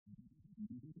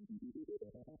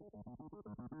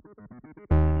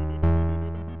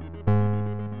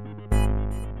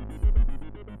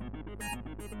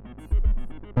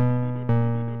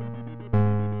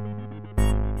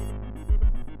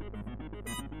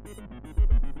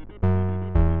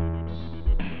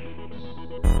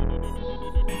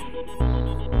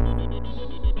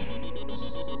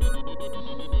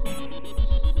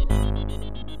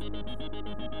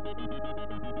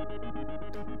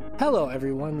Hello,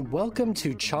 everyone. Welcome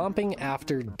to Chomping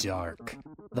After Dark,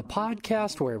 the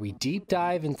podcast where we deep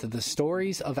dive into the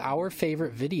stories of our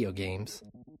favorite video games,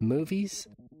 movies,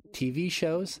 TV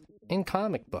shows, and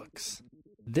comic books.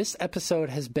 This episode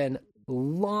has been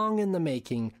long in the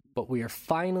making, but we are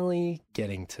finally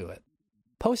getting to it.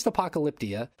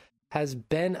 Post-apocalyptia has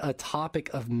been a topic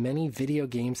of many video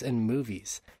games and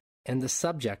movies, and the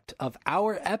subject of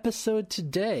our episode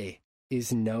today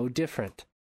is no different.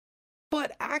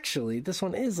 But actually, this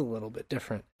one is a little bit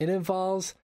different. It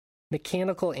involves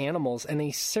mechanical animals and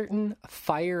a certain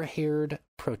fire-haired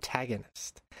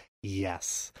protagonist.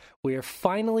 Yes, we are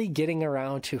finally getting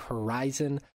around to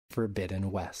Horizon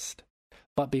Forbidden West.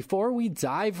 But before we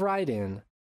dive right in,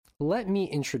 let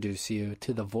me introduce you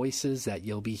to the voices that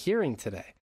you'll be hearing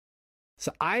today.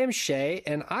 So I am Shay,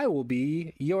 and I will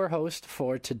be your host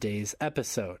for today's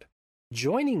episode.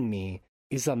 Joining me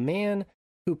is a man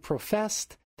who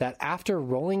professed that after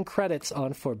rolling credits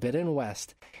on Forbidden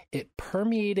West, it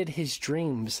permeated his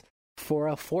dreams for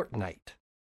a fortnight.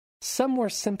 Some were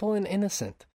simple and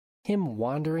innocent, him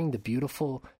wandering the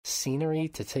beautiful scenery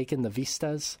to take in the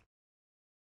vistas.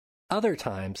 Other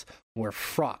times were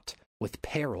fraught with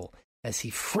peril as he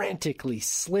frantically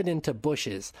slid into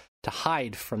bushes to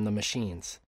hide from the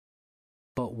machines.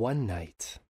 But one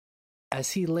night,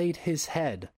 as he laid his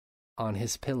head on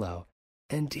his pillow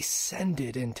and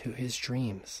descended into his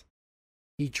dreams,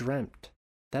 he dreamt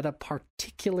that a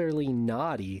particularly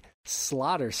naughty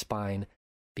slaughter spine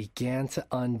began to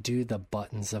undo the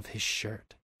buttons of his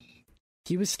shirt.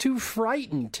 He was too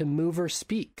frightened to move or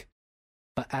speak,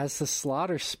 but as the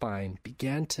slaughter spine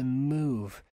began to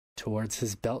move towards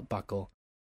his belt buckle,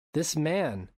 this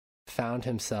man found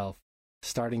himself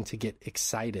starting to get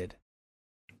excited.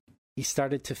 He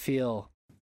started to feel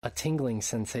a tingling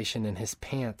sensation in his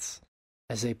pants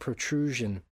as a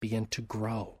protrusion began to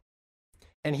grow.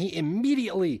 And he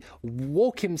immediately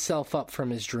woke himself up from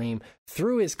his dream,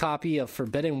 threw his copy of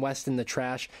Forbidden West in the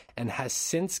trash, and has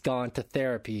since gone to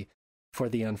therapy for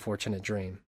the unfortunate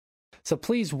dream. So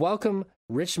please welcome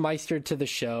Rich Meister to the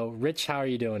show. Rich, how are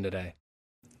you doing today?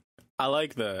 I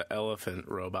like the elephant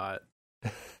robot.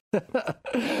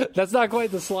 That's not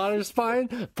quite the slaughter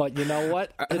spine, but you know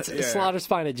what? It's slaughter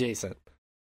spine adjacent.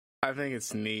 I think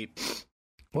it's neat.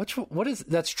 What is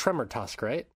that's Tremor Tusk,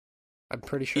 right? I'm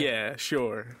pretty sure. Yeah,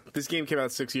 sure. This game came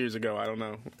out 6 years ago. I don't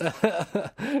know.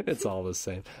 It's all the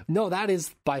same. No, that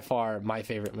is by far my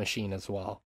favorite machine as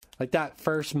well. Like that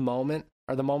first moment,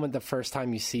 or the first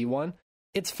time you see one,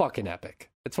 it's fucking epic.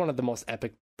 It's one of the most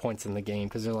epic points in the game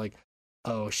because they're like,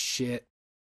 oh shit,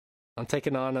 I'm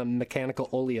taking on a mechanical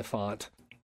Oliphant.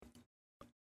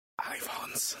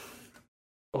 Iphons.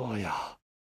 Oh yeah.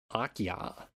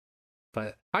 Akia.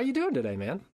 But how you doing today,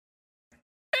 man?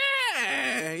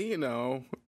 You know,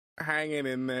 hanging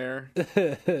in there.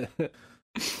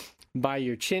 By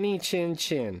your chinny chin.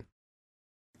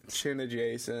 Chin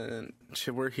adjacent.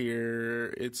 We're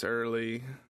here. It's early.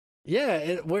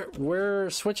 Yeah, we're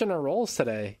switching our roles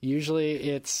today. Usually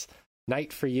it's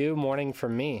night for you, morning for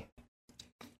me.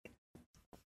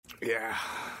 Yeah.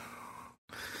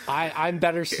 I'm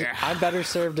better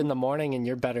served in the morning, and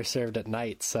you're better served at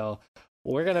night. So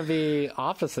we're gonna be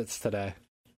opposites today.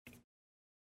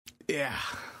 Yeah.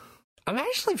 I'm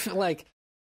actually like,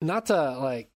 not to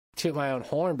like toot my own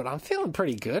horn, but I'm feeling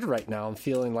pretty good right now. I'm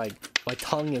feeling like my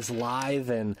tongue is live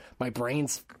and my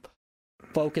brain's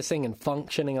focusing and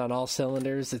functioning on all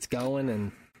cylinders. It's going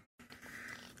and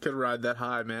could ride that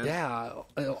high, man. Yeah,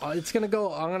 it's gonna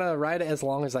go. I'm gonna ride it as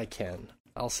long as I can.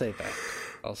 I'll say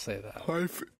that.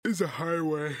 Life is a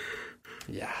highway.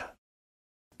 Yeah.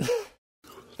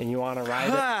 And you want to ride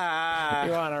it?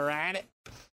 You want to ride it?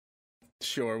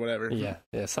 Sure, whatever. Yeah,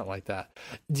 something like that.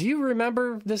 Do you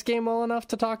remember this game well enough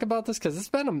to talk about this? Because it's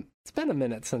been a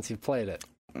minute since you've played it.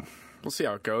 We'll see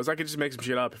how it goes. I could just make some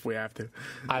shit up if we have to.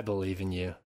 I believe in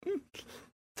you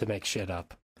to make shit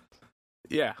up.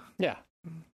 Yeah. Yeah.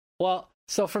 Well,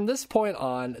 so from this point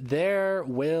on, there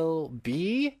will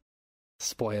be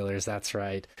spoilers. That's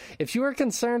right. If you are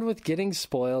concerned with getting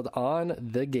spoiled on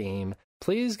the game,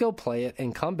 please go play it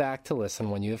and come back to listen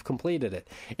when you have completed it.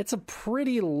 It's a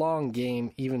pretty long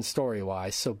game, even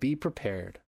story-wise, so be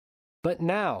prepared. But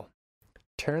now,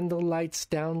 turn the lights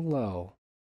down low.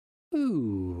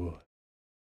 Ooh.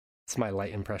 It's my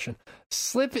light impression.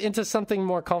 Slip into something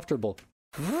more comfortable.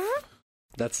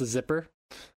 That's the zipper.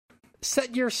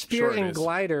 Set your spear and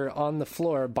glider on the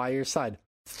floor by your side.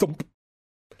 Thump.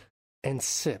 And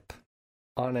sip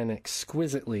on an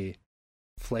exquisitely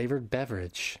flavored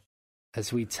beverage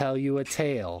as we tell you a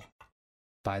tale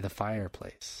by the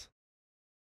fireplace.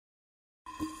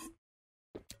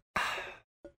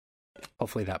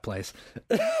 Hopefully that plays.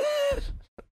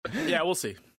 Yeah, we'll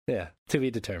see. Yeah, to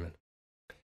be determined.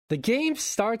 The game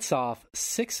starts off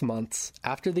 6 months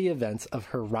after the events of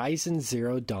Horizon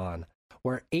Zero Dawn,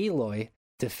 where Aloy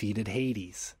defeated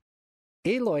Hades.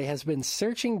 Aloy has been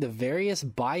searching the various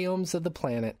biomes of the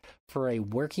planet for a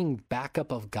working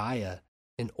backup of Gaia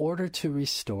in order to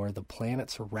restore the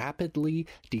planet's rapidly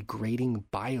degrading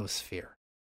biosphere.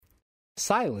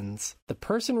 Sylens, the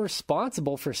person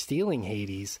responsible for stealing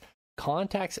Hades,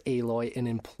 contacts Aloy and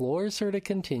implores her to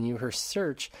continue her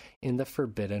search in the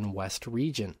Forbidden West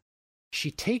region.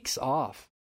 She takes off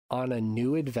on a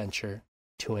new adventure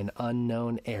to an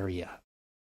unknown area.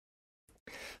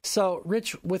 So,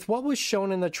 Rich, with what was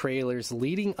shown in the trailers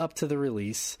leading up to the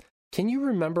release, can you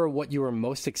remember what you were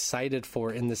most excited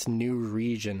for in this new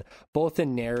region, both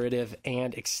in narrative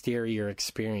and exterior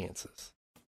experiences?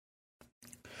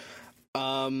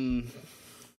 The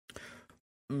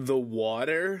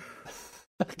water.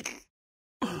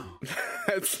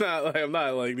 That's not like, I'm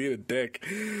not like being a dick.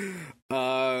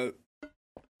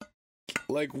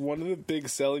 Like one of the big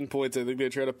selling points I think they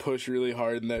try to push really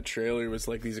hard in that trailer was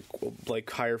like these like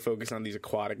higher focus on these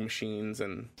aquatic machines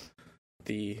and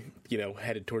the, you know,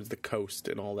 headed towards the coast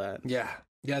and all that. Yeah,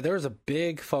 there was a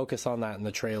big focus on that in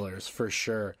the trailers for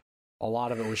sure. A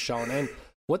lot of it was shown, and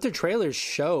what the trailers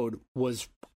showed was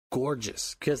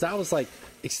gorgeous, because that was like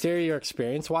exterior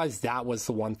experience wise, that was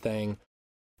the one thing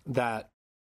that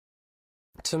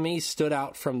to me stood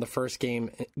out from the first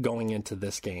game going into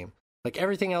this game. Like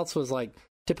everything else was like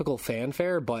typical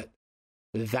fanfare, but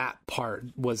that part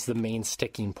was the main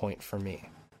sticking point for me.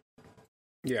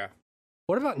 Yeah.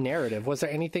 What about narrative? Was there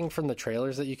anything from the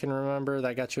trailers that you can remember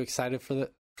that got you excited for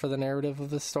the narrative of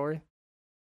this story?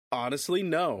 Honestly,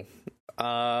 no.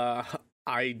 I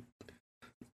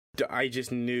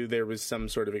just knew there was some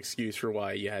sort of excuse for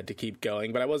why you had to keep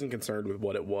going, but I wasn't concerned with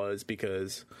what it was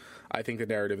because I think the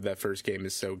narrative of that first game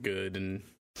is so good, and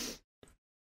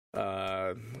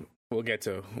we'll get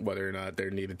to whether or not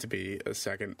there needed to be a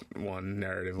second one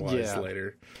narrative-wise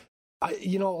later.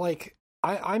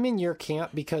 I'm in your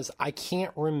camp because I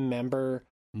can't remember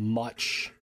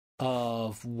much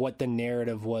of what the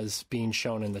narrative was being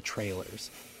shown in the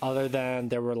trailers, other than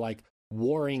there were like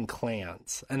warring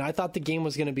clans, and I thought the game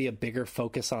was going to be a bigger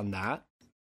focus on that,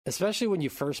 especially when you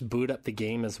first boot up the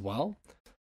game as well.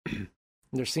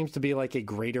 There seems to be like a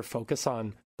greater focus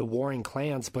on the warring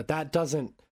clans, but that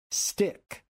doesn't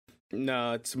stick.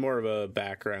 No, it's more of a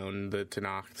background, the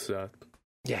Tenakth stuff.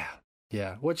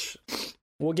 Yeah, which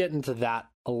we'll get into that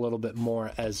a little bit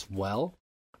more as well.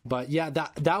 But yeah,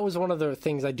 that was one of the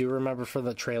things I do remember for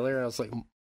the trailer. I was like,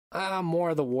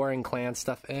 more of the warring clan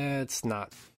stuff. It's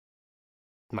not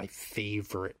my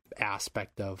favorite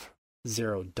aspect of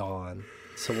Zero Dawn,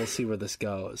 so we'll see where this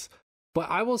goes. But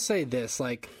I will say this,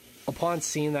 like, upon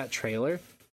seeing that trailer,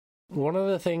 one of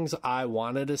the things I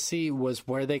wanted to see was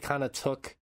where they kind of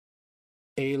took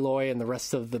Aloy and the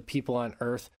rest of the people on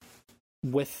Earth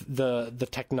with the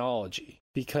technology,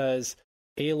 because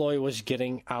Aloy was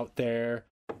getting out there,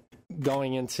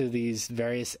 going into these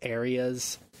various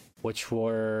areas which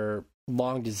were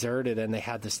long deserted, and they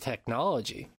had this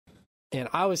technology. And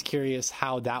I was curious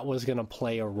how that was going to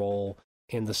play a role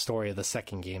in the story of the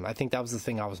second game. I think that was the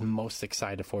thing I was most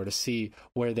excited for, to see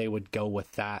where they would go with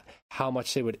that, how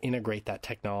much they would integrate that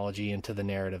technology into the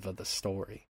narrative of the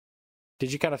story.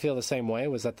 Did you kind of feel the same way?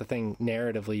 Was that the thing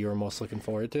narratively you were most looking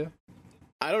forward to?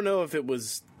 I don't know if it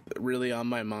was really on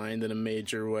my mind in a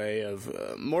major way,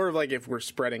 of more of like if we're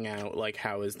spreading out, like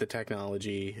how is the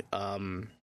technology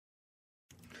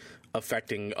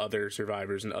affecting other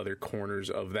survivors in other corners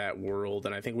of that world.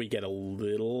 And I think we get a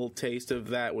little taste of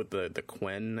that with the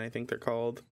Quen, I think they're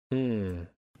called. But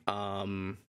I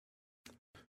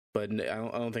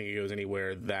don't think it goes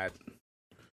anywhere that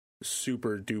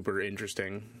super duper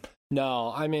interesting.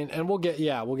 No, I mean, and we'll get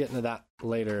into that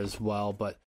later as well.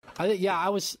 But I think, I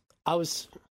was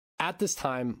at this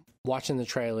time watching the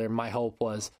trailer. My hope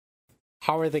was,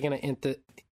 how are they going to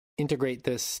integrate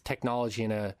this technology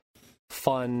in a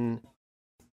fun,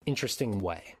 interesting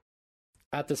way?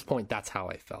 At this point, that's how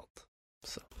I felt.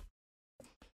 So,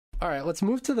 all right, let's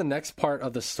move to the next part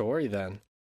of the story then.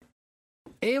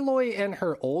 Aloy and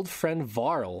her old friend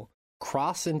Varl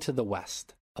cross into the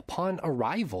west. Upon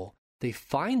arrival, they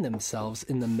find themselves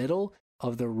in the middle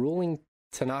of the ruling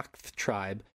Tenakth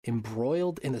tribe,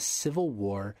 embroiled in a civil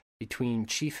war between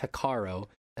Chief Hekarro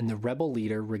and the rebel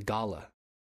leader Regalla.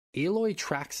 Aloy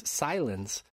tracks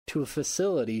Sylens to a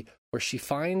facility where she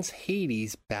finds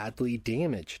Hades badly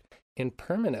damaged and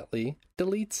permanently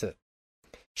deletes it.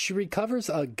 She recovers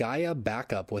a Gaia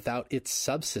backup without its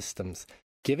subsystems,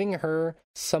 giving her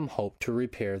some hope to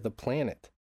repair the planet,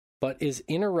 but is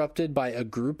interrupted by a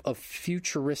group of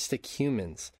futuristic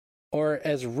humans, or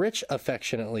as Rich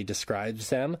affectionately describes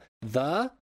them,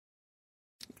 the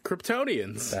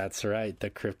Kryptonians. That's right, the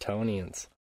Kryptonians.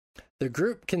 The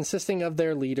group, consisting of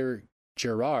their leader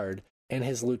Gerard and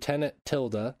his lieutenant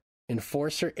Tilda,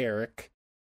 enforcer Eric,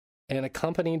 and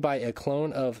accompanied by a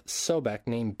clone of Sobek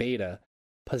named Beta,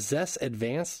 possess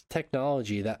advanced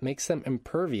technology that makes them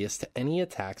impervious to any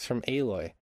attacks from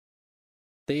Aloy.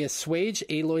 They assuage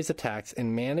Aloy's attacks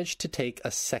and manage to take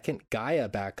a second Gaia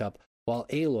backup while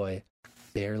Aloy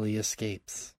barely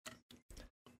escapes.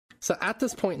 So at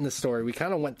this point in the story, we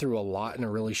kind of went through a lot in a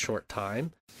really short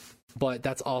time, but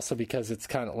that's also because it's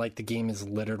kind of like the game is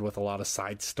littered with a lot of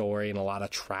side story and a lot of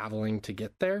traveling to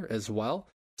get there as well.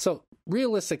 So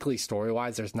realistically,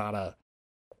 story-wise, there's not a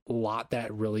lot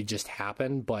that really just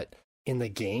happened, but in the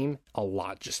game, a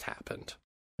lot just happened,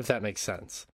 if that makes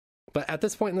sense. But at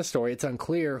this point in the story, it's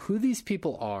unclear who these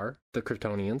people are, the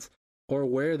Kryptonians, or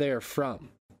where they are from.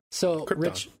 So, Krypton.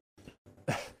 Rich...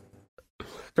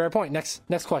 Fair point.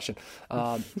 Next question.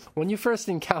 When you first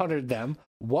encountered them,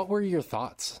 what were your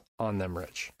thoughts on them,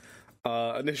 Rich?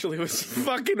 Initially, it was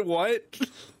fucking what?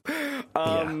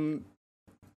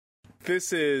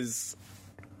 This is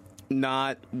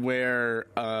not where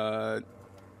I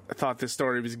thought this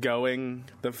story was going.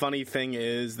 The funny thing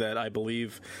is that I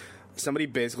believe somebody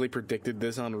basically predicted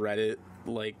this on Reddit,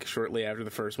 like shortly after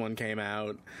the first one came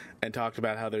out, and talked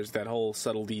about how there's that whole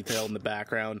subtle detail in the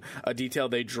background, a detail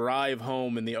they drive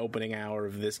home in the opening hour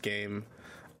of this game,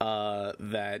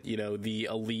 that, you know, the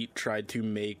elite tried to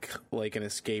make like an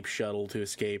escape shuttle to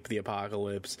escape the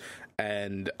apocalypse,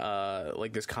 and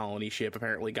like this colony ship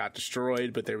apparently got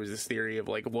destroyed, but there was this theory of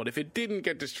like, what if it didn't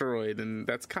get destroyed? And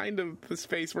that's kind of the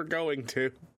space we're going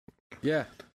to. Yeah,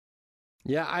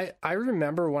 I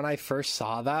remember when I first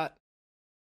saw that,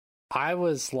 I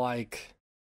was like,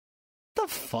 the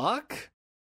fuck?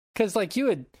 Because like you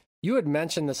had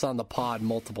mentioned this on the pod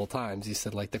multiple times. You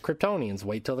said like the Kryptonians,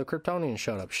 wait till the Kryptonians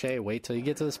showed up. Shay, wait till you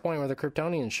get to this point where the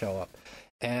Kryptonians show up.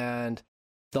 And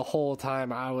the whole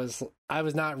time I was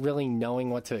not really knowing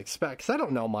what to expect, because I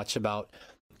don't know much about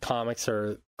comics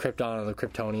or Krypton or the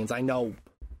Kryptonians. I know,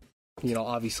 you know,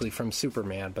 obviously from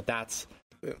Superman, but that's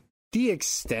the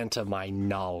extent of my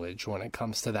knowledge when it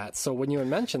comes to that. So when you had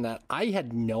mentioned that, I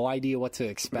had no idea what to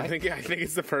expect. I think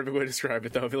it's the perfect way to describe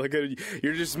it, though. I feel like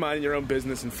you're just minding your own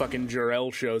business and fucking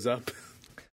Jor-El shows up.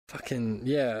 Fucking,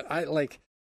 yeah. I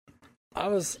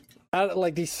was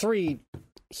like these three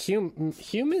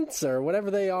humans or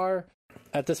whatever they are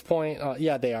at this point.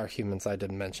 Yeah, they are humans. I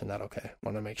didn't mention that. Okay.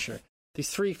 Want to make sure. These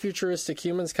three futuristic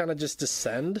humans kind of just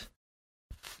descend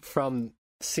from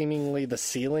seemingly the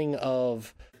ceiling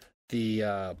of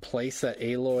the place that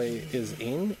Aloy is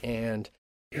in, and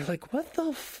you're like, what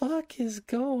the fuck is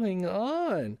going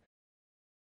on?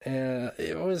 And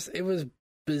it was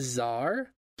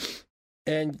bizarre,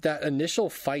 and that initial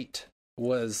fight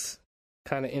was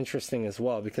kind of interesting as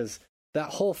well, because that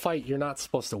whole fight, you're not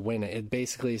supposed to win it. It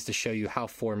basically is to show you how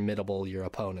formidable your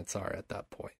opponents are at that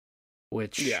point,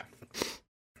 which, yeah,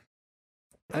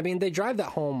 I mean, they drive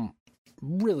that home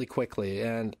really quickly,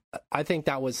 and I think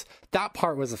that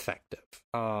part was effective.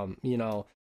 You know,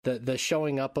 the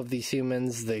showing up of these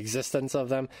humans, the existence of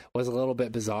them was a little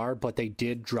bit bizarre, but they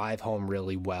did drive home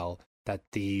really well that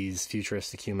these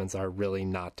futuristic humans are really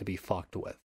not to be fucked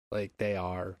with. Like, they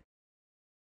are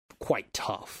quite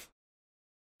tough.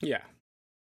 Yeah.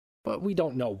 But we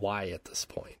don't know why at this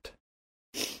point.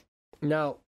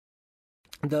 Now,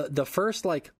 the first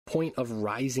like point of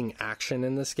rising action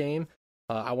in this game,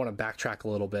 I want to backtrack a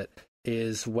little bit,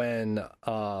 is when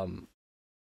Aloy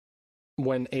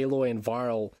and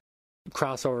Varl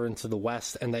cross over into the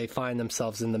west and they find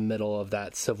themselves in the middle of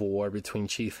that civil war between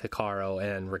Chief Hekarro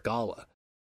and Regalla.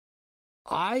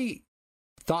 I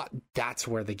thought that's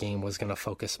where the game was going to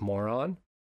focus more on,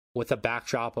 with a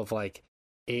backdrop of like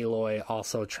Aloy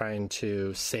also trying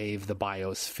to save the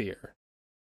biosphere.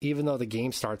 Even though the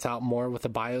game starts out more with the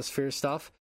biosphere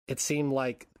stuff, it seemed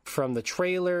like from the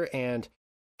trailer and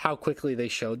how quickly they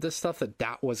showed this stuff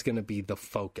that was going to be the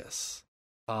focus.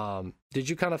 Did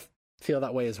you kind of feel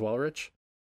that way as well, Rich?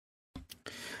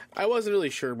 I wasn't really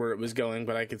sure where it was going,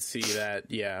 but I could see that,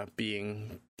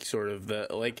 being sort of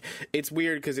it's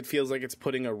weird because it feels like it's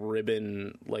putting a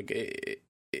ribbon,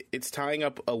 it's tying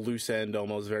up a loose end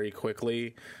almost very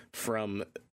quickly from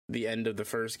the end of the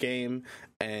first game,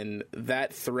 and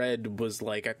that thread was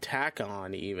like a tack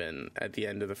on even at the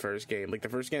end of the first game. Like, the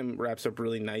first game wraps up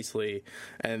really nicely,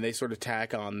 and they sort of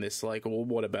tack on this, like, well,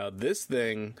 what about this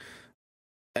thing?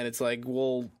 And it's like,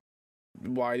 well,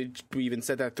 why did we even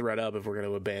set that thread up if we're going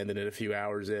to abandon it a few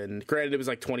hours in? Granted, it was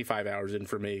like 25 hours in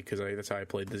for me, because that's how I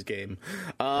played this game.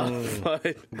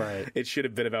 But right. It should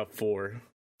have been about 4.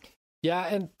 Yeah,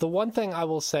 and the one thing I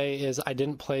will say is I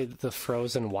didn't play the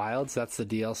Frozen Wilds. That's the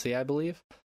DLC, I believe.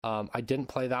 I didn't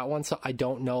play that one, so I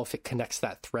don't know if it connects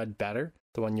that thread better,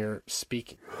 the one you're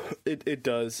speaking. It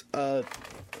does.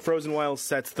 Frozen Wilds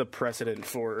sets the precedent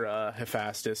for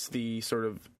Hephaestus, the sort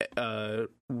of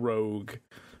rogue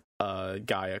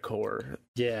Gaia core.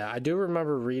 Yeah, I do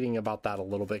remember reading about that a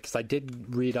little bit, because I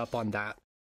did read up on that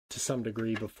to some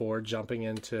degree before jumping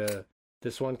into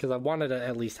this one, because I wanted to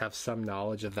at least have some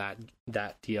knowledge of that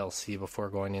DLC before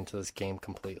going into this game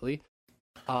completely.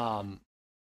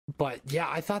 But yeah,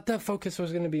 I thought the focus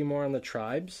was going to be more on the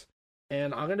tribes,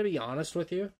 and I'm going to be honest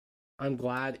with you, I'm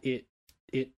glad it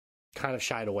kind of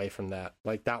shied away from that.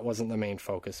 Like, that wasn't the main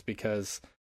focus, because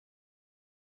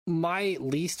my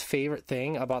least favorite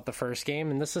thing about the first game,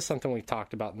 and this is something we've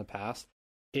talked about in the past,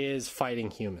 is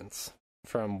fighting humans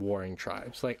from warring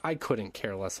tribes. Like, I couldn't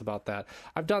care less about that.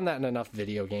 I've done that in enough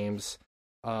video games.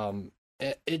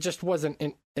 It just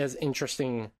wasn't as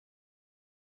interesting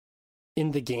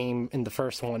in the game in the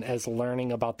first one as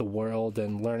learning about the world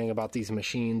and learning about these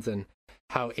machines and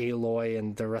how Aloy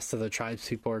and the rest of the tribes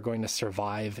people are going to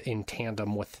survive in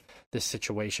tandem with this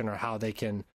situation, or how they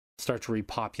can start to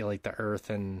repopulate the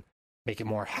earth and make it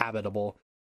more habitable.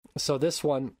 So this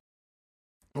one,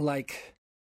 like,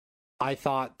 I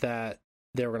thought that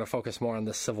they were going to focus more on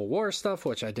the Civil War stuff,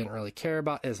 which I didn't really care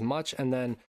about as much. And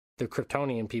then the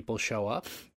Kryptonian people show up,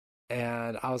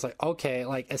 and I was like, okay,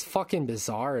 like, as fucking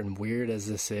bizarre and weird as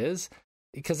this is,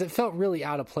 because it felt really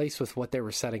out of place with what they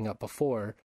were setting up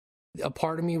before, a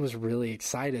part of me was really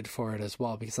excited for it as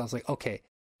well, because I was like, okay,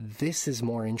 this is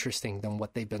more interesting than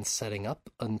what they've been setting up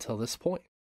until this point.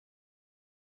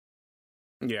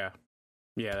 Yeah,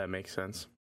 that makes sense.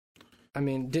 I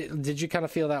mean, did you kind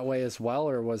of feel that way as well,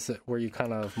 or were you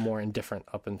kind of more indifferent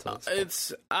up until this point?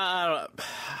 It's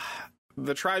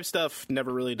the tribe stuff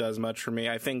never really does much for me.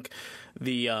 I think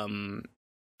and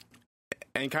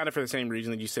kind of for the same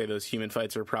reason that you say those human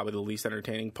fights are probably the least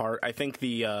entertaining part. I think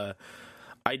the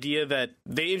idea that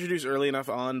they introduced early enough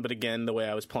on, but again, the way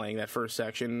I was playing that first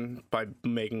section, by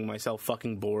making myself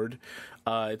fucking bored,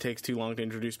 it takes too long to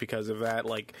introduce because of that.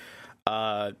 Like,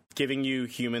 giving you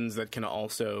humans that can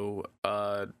also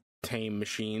tame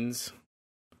machines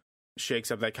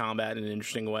shakes up that combat in an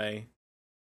interesting way.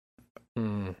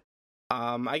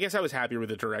 I guess I was happier with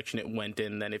the direction it went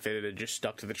in than if it had just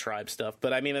stuck to the tribe stuff.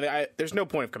 But I mean, there's no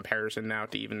point of comparison now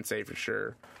to even say for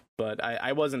sure. But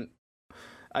I wasn't.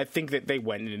 I think that they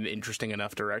went in an interesting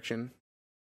enough direction.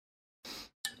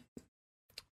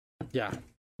 Yeah,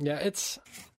 it's.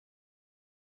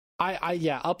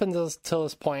 Up until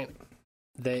this point,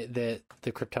 the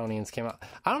Kryptonians came out.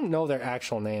 I don't know their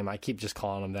actual name. I keep just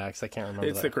calling them that because I can't remember.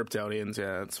 It's the Kryptonians.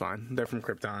 Yeah, it's fine. They're from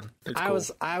Krypton.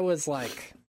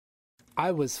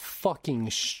 I was fucking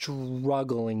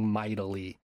struggling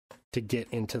mightily to get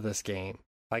into this game.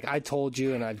 Like, I told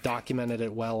you, and I've documented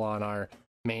it well on our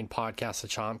main podcast, the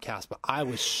Chompcast, but I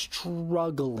was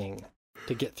struggling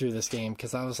to get through this game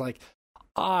because I was like,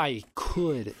 I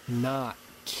could not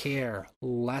care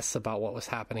less about what was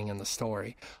happening in the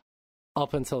story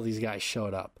up until these guys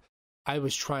showed up. I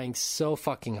was trying so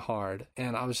fucking hard,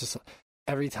 and I was just,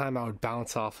 every time I would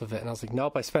bounce off of it, and I was like,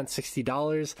 nope, I spent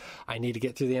 $60. I need to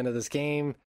get through the end of this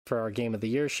game for our Game of the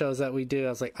Year shows that we do. I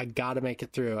was like, I gotta make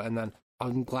it through. And then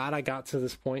I'm glad I got to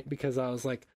this point because I was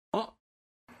like, oh,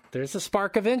 there's a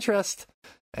spark of interest.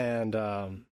 And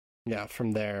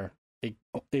from there,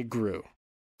 it grew.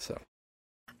 So,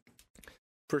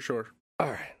 for sure. All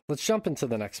right, let's jump into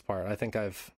the next part. I think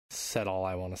I've said all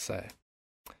I want to say.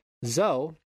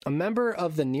 Zoe, a member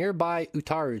of the nearby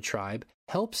Utaru tribe,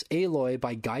 helps Aloy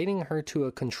by guiding her to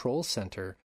a control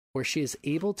center where she is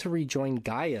able to rejoin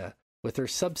Gaia with her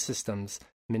subsystems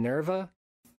Minerva.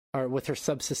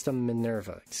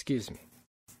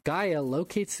 Gaia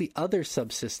locates the other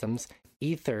subsystems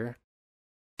Ether,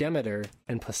 Demeter,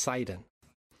 and Poseidon.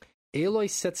 Aloy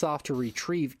sets off to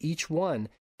retrieve each one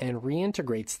and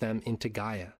reintegrates them into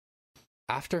Gaia.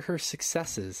 After her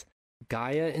successes,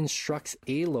 Gaia instructs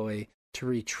Aloy to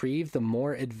retrieve the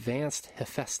more advanced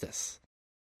Hephaestus.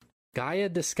 Gaia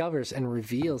discovers and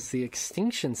reveals the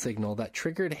extinction signal that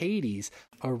triggered Hades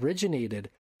originated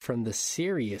from the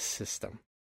Sirius system,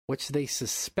 which they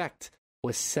suspect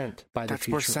was sent by the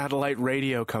future. That's where satellite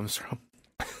radio comes from.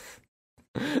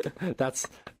 That's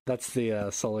the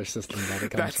solar system that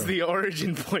it comes That's from. the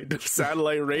origin point of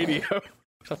satellite radio.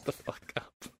 Shut the fuck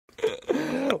up.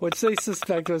 Which they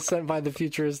suspect was sent by the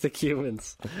futuristic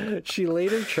humans. She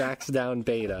later tracks down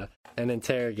Beta and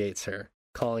interrogates her,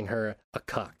 calling her a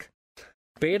cuck.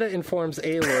 Beta informs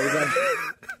Aloy that...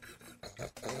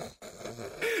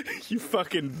 You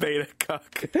fucking beta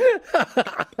cuck.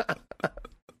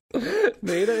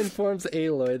 Beta informs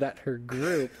Aloy that her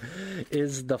group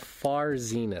is the Far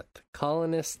Zenith,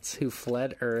 colonists who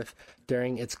fled Earth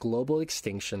during its global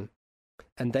extinction,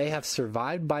 and they have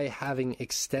survived by having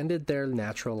extended their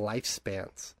natural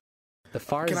lifespans. The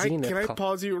Far Zenith... Can I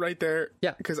pause you right there?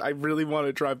 Yeah. Because I really want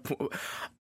to drive...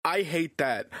 I hate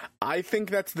that. I think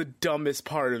that's the dumbest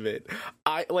part of it.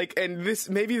 And this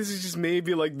is just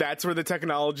maybe like that's where the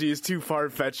technology is too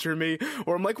far-fetched for me,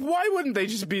 or I'm like, why wouldn't they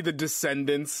just be the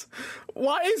descendants?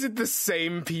 Why is it the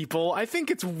same people? I think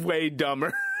it's way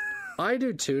dumber. I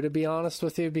do too, to be honest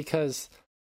with you, because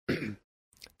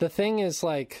the thing is,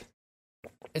 like,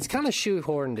 it's kind of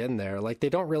shoehorned in there. Like, they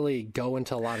don't really go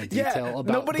into a lot of detail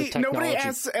about the technology. Nobody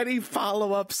asks any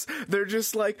follow-ups. They're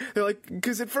like,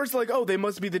 because at first, like, oh, they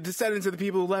must be the descendants of the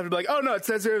people who left. Like, oh, no, it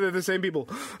says here they're the same people.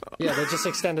 Yeah, they just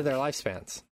extended their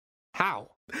lifespans. How?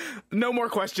 No more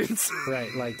questions. Right,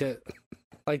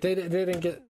 they didn't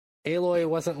get... Aloy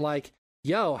wasn't like,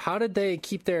 yo, how did they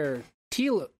keep their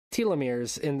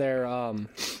telomeres in their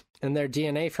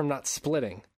DNA from not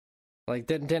splitting? Like,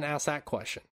 didn't ask that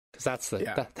question. Because that's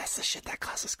the shit that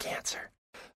causes cancer.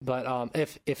 But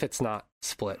if it's not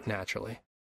split naturally,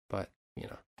 but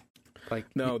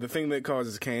no, the thing that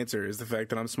causes cancer is the fact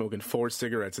that I'm smoking 4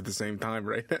 cigarettes at the same time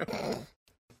right now.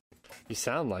 You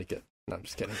sound like it. No, I'm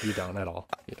just kidding. You don't at all.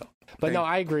 You don't. But no,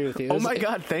 I agree with you.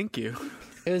 God, thank you.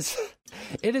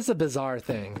 It is a bizarre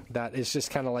thing that is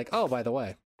just kind of like, oh, by the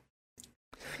way.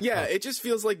 Yeah, it just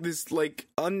feels like this,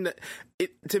 to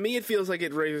me it feels like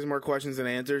it raises more questions than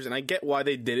answers, and I get why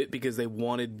they did it, because they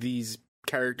wanted these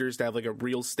characters to have, like, a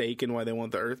real stake in why they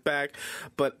want the Earth back,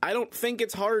 but I don't think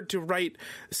it's hard to write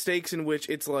stakes in which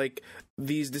it's like,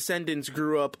 these descendants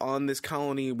grew up on this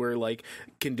colony where, like,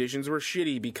 conditions were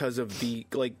shitty because of the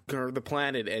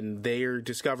planet, and they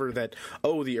discover that,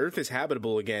 oh, the Earth is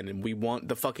habitable again, and we want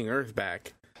the fucking Earth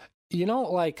back. You know,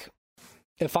 like,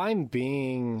 if I'm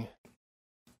being...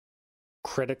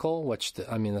 critical, which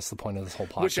that's the point of this whole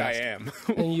podcast, which I am.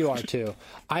 And you are too.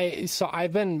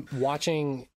 I've been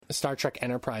watching Star Trek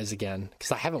Enterprise again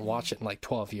because I haven't watched it in like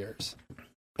 12 years,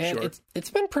 and sure.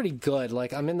 it's been pretty good.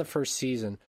 Like, I'm in the first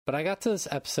season, but I got to this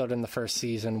episode in the first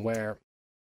season where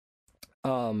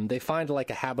they find like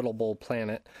a habitable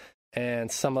planet,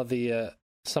 and some of the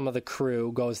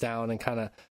crew goes down and kind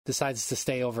of decides to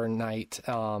stay overnight.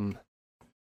 I'm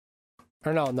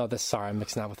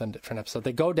mixing that with a different episode.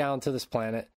 They go down to this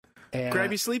planet and grab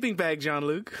your sleeping bag,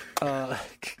 Jean-Luc.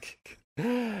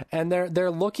 And they're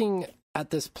looking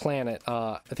at this planet.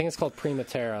 I think it's called Prima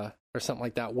Terra or something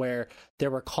like that, where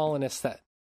there were colonists that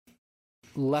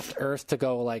left Earth to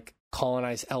go like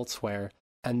colonize elsewhere,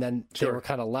 and then they were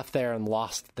kind of left there and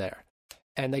lost there.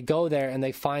 And they go there and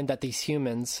they find that these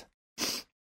humans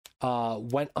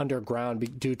went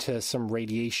underground due to some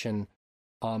radiation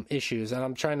issues, and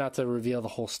I'm trying not to reveal the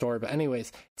whole story, but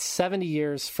anyways, 70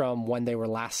 years from when they were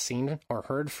last seen or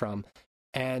heard from,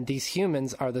 and these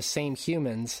humans are the same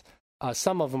humans.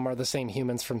 Some of them are the same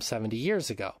humans from 70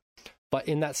 years ago, but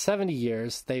in that 70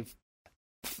 years, they've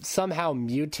somehow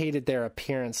mutated their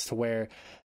appearance to where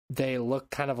they look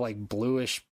kind of like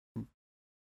bluish,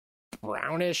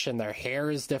 brownish, and their hair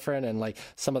is different, and like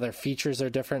some of their features are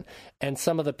different, and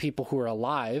some of the people who were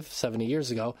alive 70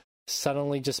 years ago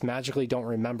suddenly just magically don't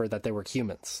remember that they were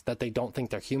humans, that they don't think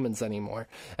they're humans anymore.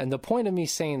 And the point of me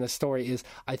saying the story is,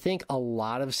 I think a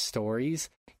lot of stories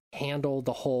handle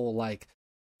the whole, like,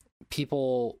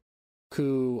 people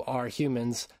who are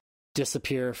humans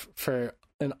disappear for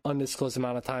an undisclosed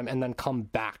amount of time and then come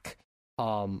back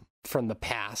from the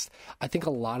past. I think a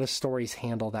lot of stories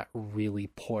handle that really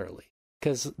poorly.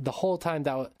 Because the whole time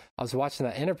that I was watching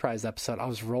that Enterprise episode, I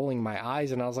was rolling my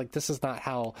eyes and I was like, this is not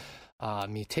how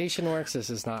mutation works.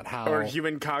 This is not how... Or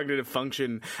human cognitive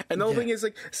function. And the whole thing is,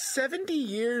 like, 70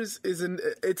 years is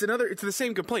it's the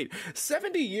same complaint.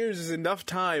 70 years is enough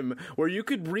time where you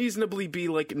could reasonably be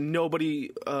like, nobody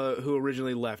who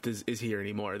originally left is here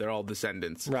anymore. They're all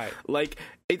descendants. Right. Like,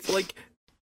 it's like...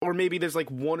 or maybe there's like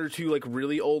one or two like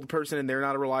really old person and they're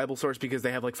not a reliable source because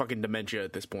they have like fucking dementia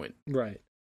at this point. Right.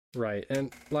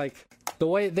 And like the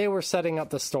way they were setting up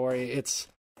the story,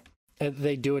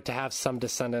 they do it to have some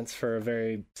descendants for a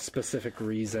very specific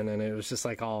reason, and it was just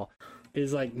like all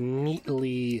is like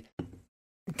neatly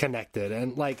connected.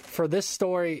 And like for this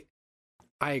story,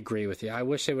 I agree with you. I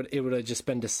wish it would have just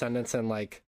been descendants and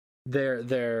like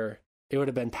it would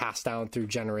have been passed down through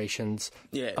generations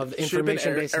of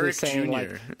information, basically Eric saying Jr.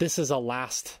 like this is a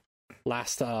last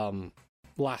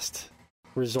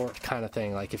resort kind of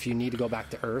thing. Like if you need to go back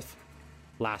to Earth,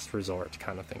 last resort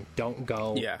kind of thing. Don't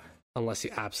go unless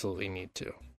you absolutely need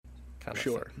to. Kind of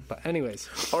thing. But anyways,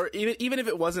 or even if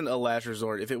it wasn't a last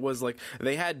resort, if it was like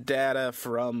they had data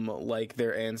from like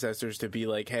their ancestors to be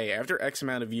like, hey, after X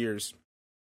amount of years,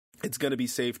 it's going to be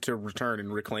safe to return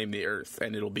and reclaim the Earth,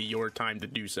 and it'll be your time to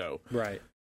do so. Right.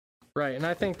 And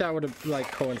I think that would have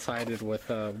like coincided with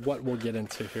what we'll get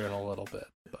into here in a little bit.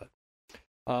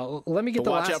 But let me get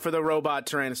watch out for the robot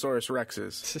Tyrannosaurus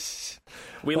Rexes.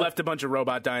 We left a bunch of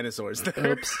robot dinosaurs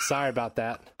there. Oops, sorry about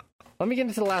that. Let me get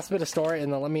into the last bit of story,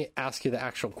 and then let me ask you the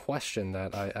actual question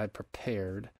that I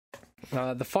prepared.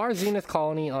 The Far Zenith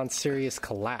colony on Sirius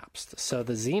collapsed, so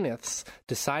the Zeniths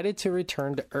decided to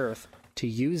return to Earth to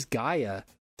use Gaia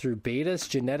through Beta's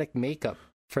genetic makeup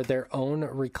for their own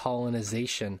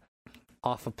recolonization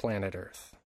off of planet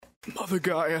Earth. Mother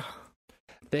Gaia.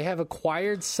 They have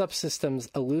acquired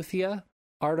subsystems Eleuthia,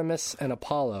 Artemis, and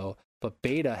Apollo, but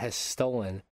Beta has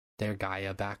stolen their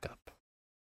Gaia backup.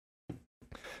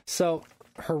 So,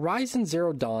 Horizon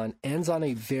Zero Dawn ends on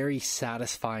a very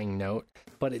satisfying note,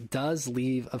 but it does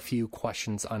leave a few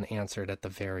questions unanswered at the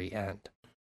very end.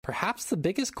 Perhaps the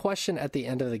biggest question at the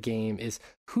end of the game is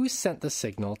who sent the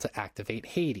signal to activate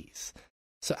Hades?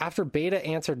 So after Beta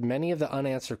answered many of the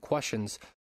unanswered questions,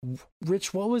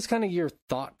 Rich, what was kind of your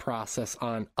thought process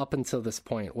on up until this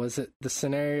point? Was it the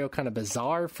scenario kind of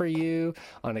bizarre for you,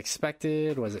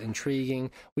 unexpected? Was it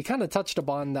intriguing? We kind of touched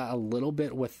upon that a little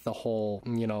bit with the whole,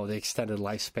 the extended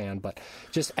lifespan, but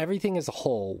just everything as a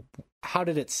whole, how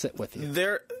did it sit with you?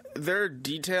 There are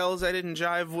details I didn't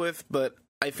jive with, but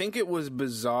I think it was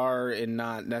bizarre in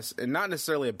not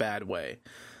necessarily a bad way.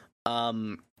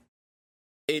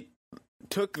 It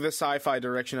took the sci-fi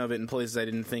direction of it in places I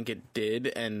didn't think it did,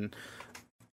 and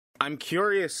I'm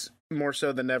curious more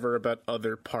so than ever about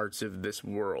other parts of this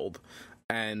world,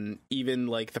 and even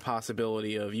like the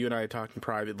possibility of you and I talking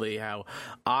privately how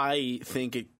I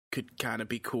think it could kind of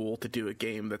be cool to do a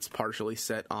game that's partially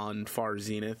set on Far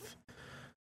Zenith.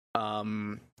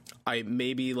 I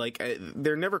maybe like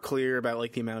they're never clear about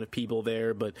like the amount of people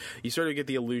there, but you sort of get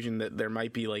the illusion that there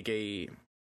might be like a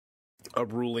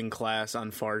ruling class on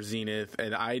Far Zenith,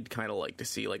 and I'd kind of like to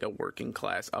see like a working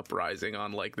class uprising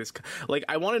on like this. Like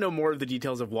I want to know more of the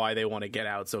details of why they want to get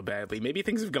out so badly. Maybe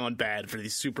things have gone bad for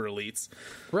these super elites.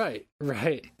 Right.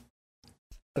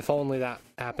 If only that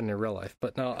happened in real life.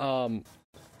 But no,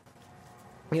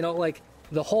 like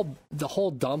the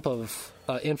whole dump of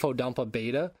info dump of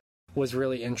Beta was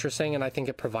really interesting, and I think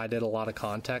it provided a lot of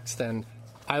context. And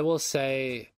I will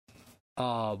say,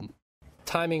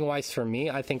 timing wise for me,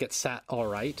 I think it sat all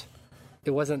right.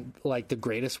 It wasn't like the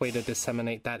greatest way to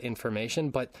disseminate that information,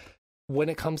 but when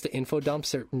it comes to info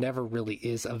dumps, there never really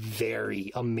is a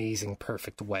very amazing,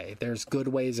 perfect way. There's good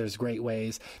ways, there's great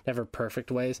ways, never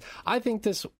perfect ways. I think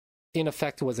this, in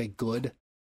effect, was a good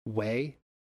way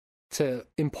to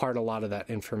impart a lot of that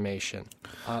information.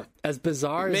 As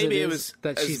bizarre as maybe it is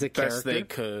that she's a character. Best they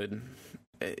could.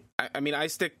 I mean, I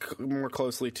stick more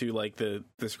closely to like the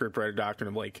scriptwriter doctrine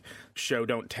of like show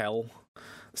don't tell.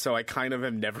 So I kind of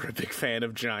am never a big fan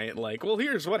of giant like, well,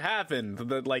 here's what happened.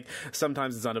 That like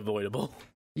sometimes it's unavoidable.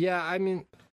 Yeah, I mean,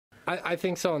 I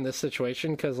think so in this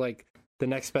situation because like the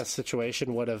next best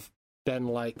situation would have been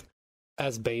like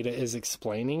as Beta is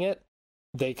explaining it,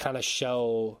 they kind of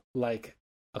show like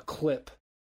a clip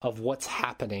of what's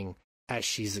happening as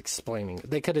she's explaining.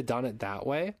 They could have done it that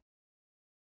way.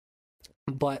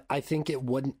 But I think it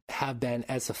wouldn't have been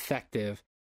as effective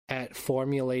at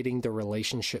formulating the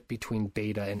relationship between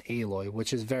Beta and Aloy,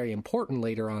 which is very important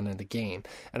later on in the game.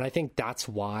 And I think that's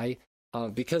why,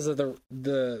 because of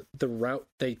the route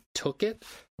they took it,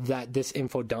 that this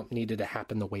info dump needed to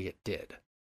happen the way it did.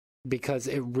 Because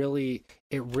it really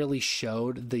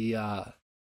showed the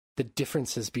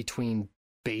differences between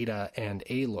Beta and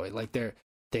Aloy. Like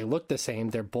they look the same.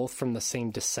 They're both from the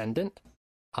same descendant.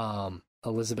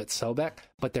 Elizabeth Sobek,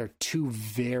 but they're two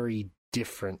very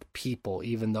different people,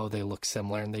 even though they look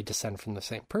similar and they descend from the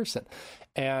same person.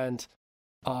 And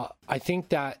I think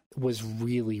that was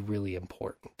really, really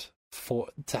important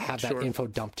to have that info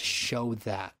dump to show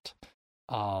that.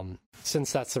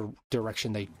 since that's the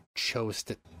direction they chose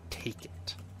to take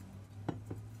it.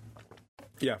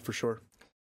 Yeah, for sure.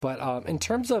 But in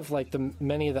terms of like the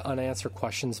many of the unanswered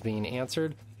questions being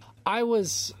answered, I'd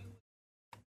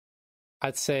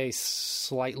say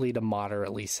slightly to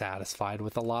moderately satisfied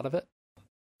with a lot of it.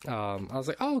 I was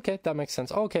like, oh, okay, that makes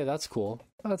sense. Okay, that's cool.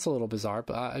 That's a little bizarre,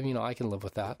 but I can live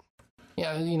with that.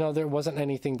 Yeah, there wasn't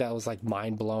anything that was like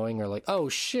mind blowing or like, oh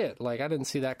shit, like I didn't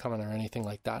see that coming or anything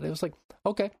like that. It was like,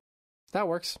 okay, that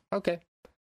works. Okay,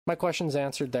 my question's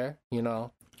answered there.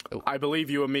 I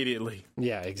believe you immediately.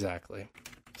 Yeah, exactly.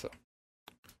 So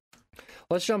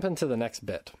let's jump into the next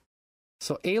bit.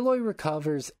 So Aloy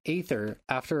recovers Aether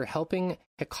after helping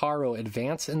Hekarro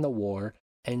advance in the war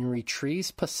and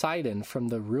retrieves Poseidon from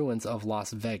the ruins of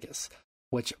Las Vegas,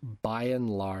 which by and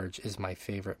large is my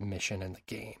favorite mission in the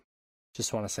game.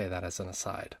 Just want to say that as an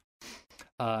aside.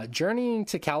 Journeying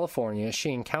to California,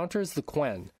 she encounters the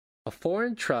Quen, a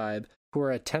foreign tribe who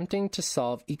are attempting to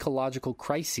solve ecological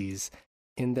crises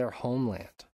in their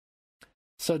homeland.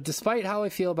 So despite how I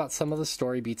feel about some of the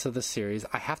story beats of the series,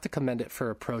 I have to commend it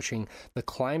for approaching the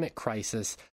climate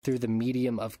crisis through the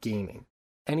medium of gaming.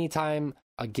 Anytime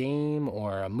a game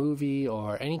or a movie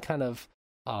or any kind of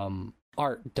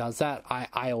art does that,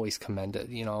 I always commend it,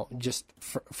 just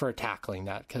for tackling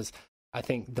that, because I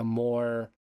think the more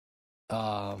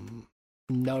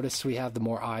notice we have, the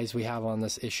more eyes we have on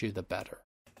this issue, the better.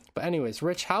 But anyways,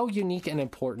 Rich, how unique and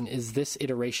important is this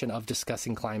iteration of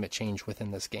discussing climate change within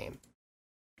this game?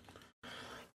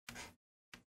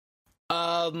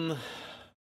 I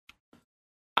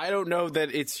don't know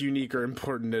that it's unique or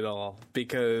important at all,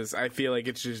 because I feel like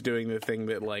it's just doing the thing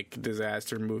that like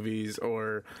disaster movies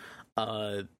or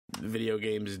video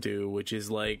games do, which is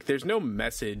like there's no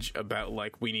message about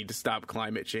like we need to stop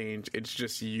climate change. It's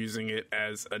just using it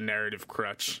as a narrative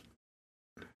crutch.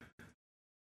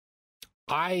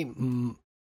 I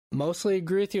mostly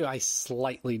agree with you. I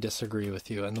slightly disagree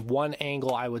with you. And one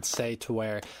angle I would say to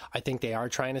where I think they are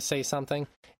trying to say something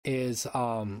is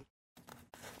the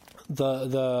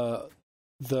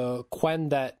Quen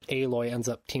that Aloy ends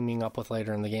up teaming up with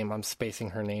later in the game. I'm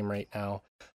spacing her name right now.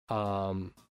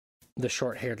 The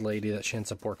short-haired lady that she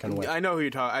ends up working with. I know who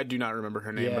you're talking. I do not remember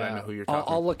her name, but I know who you're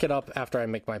talking. I'll look it up after I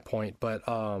make my point. But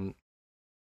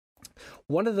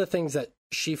one of the things that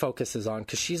she focuses on,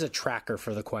 because she's a tracker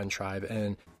for the Quen tribe,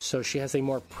 and so she has a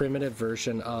more primitive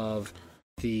version of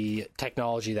the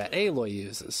technology that Aloy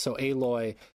uses. So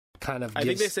Aloy kind of I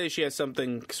think they say she has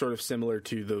something sort of similar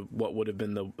to what would have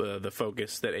been the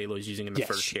focus that Aloy's using in the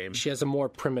first game. She has a more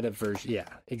primitive version. Yeah,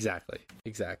 exactly.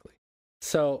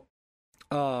 So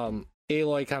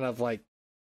Aloy kind of like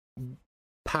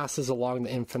passes along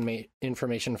the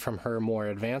information from her more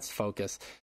advanced focus.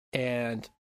 And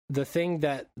the thing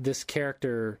that this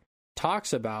character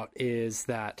talks about is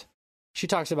that she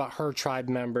talks about her tribe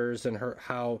members and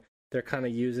how they're kind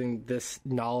of using this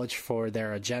knowledge for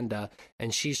their agenda,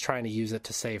 and she's trying to use it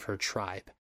to save her tribe.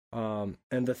 And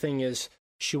the thing is,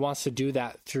 she wants to do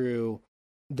that through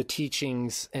the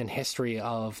teachings and history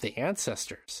of the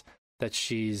ancestors that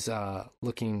she's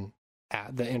looking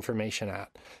at, the information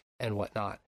at, and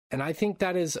whatnot. And I think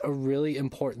that is a really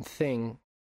important thing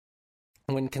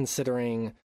when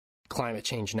considering climate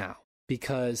change now,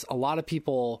 because a lot of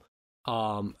people,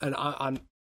 and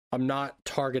I'm not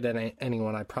targeting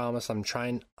anyone, I promise. I'm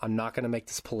not going to make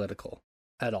this political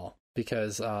at all,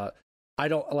 because I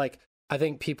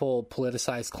think people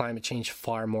politicize climate change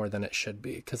far more than it should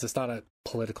be, because it's not a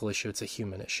political issue, it's a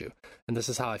human issue. And this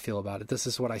is how I feel about it. This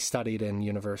is what I studied in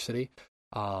university.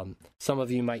 Some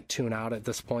of you might tune out at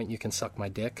this point. You can suck my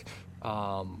dick.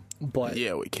 But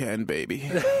yeah, we can, baby.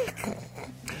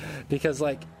 Because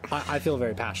I feel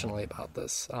very passionately about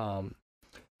this.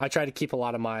 I try to keep a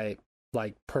lot of my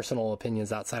personal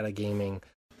opinions outside of gaming,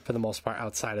 for the most part,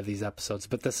 outside of these episodes,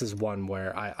 but this is one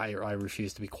where I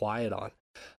refuse to be quiet on.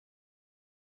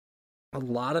 A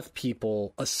lot of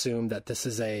people assume that this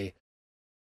is a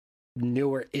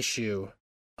newer issue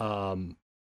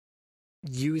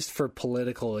used for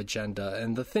political agenda,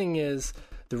 and the thing is,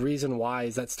 the reason why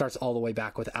is that starts all the way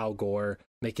back with Al Gore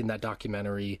making that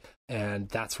documentary, and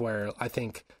that's where I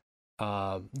think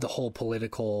the whole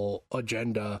political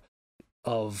agenda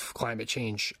of climate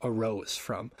change arose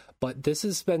from. But this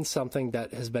has been something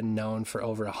that has been known for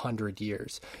over 100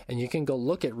 years. And you can go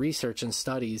look at research and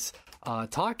studies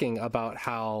talking about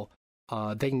how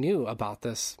they knew about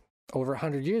this over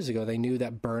 100 years ago. They knew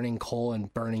that burning coal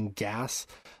and burning gas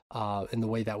in the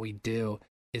way that we do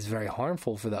is very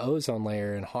harmful for the ozone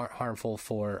layer and harmful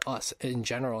for us in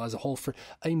general as a whole, for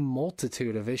a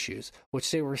multitude of issues,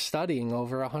 which they were studying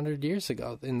over 100 years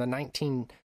ago in the 1910s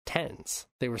tens.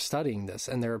 They were studying this,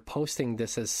 and they were posting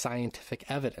this as scientific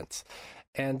evidence.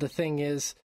 And the thing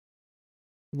is,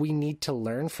 we need to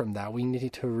learn from that. We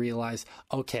need to realize,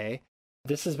 okay,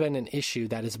 this has been an issue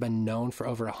that has been known for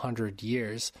over 100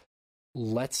 years.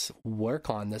 Let's work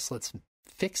on this. Let's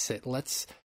fix it. Let's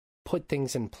put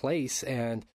things in place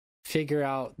and figure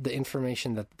out the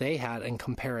information that they had and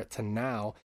compare it to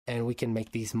now. And we can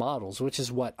make these models, which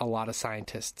is what a lot of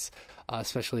scientists,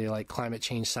 especially like climate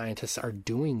change scientists, are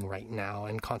doing right now,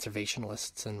 and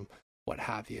conservationists and what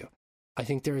have you. I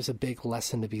think there is a big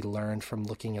lesson to be learned from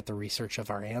looking at the research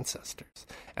of our ancestors.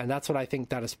 And that's what I think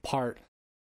that is part.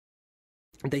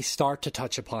 They start to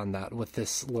touch upon that with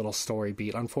this little story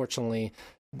beat. Unfortunately,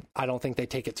 I don't think they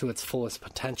take it to its fullest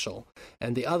potential.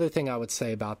 And the other thing I would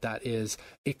say about that is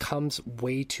it comes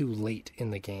way too late in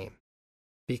the game.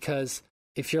 Because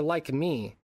if you're like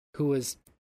me, who was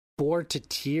bored to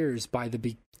tears by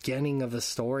the beginning of the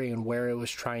story and where it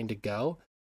was trying to go,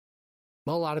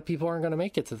 well, a lot of people aren't going to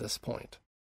make it to this point.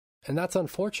 And that's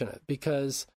unfortunate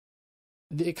because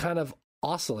it kind of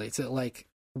oscillates. It like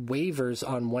wavers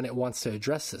on when it wants to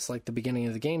address this. Like the beginning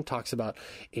of the game talks about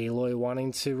Aloy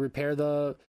wanting to repair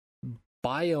the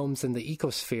biomes and the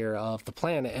ecosphere of the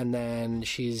planet, and then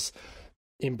she's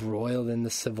embroiled in the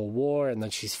Civil War, and then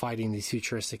she's fighting these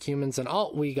futuristic humans, and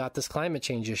we got this climate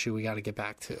change issue we got to get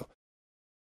back to.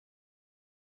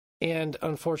 And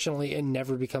unfortunately, it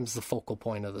never becomes the focal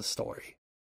point of the story.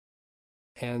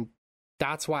 And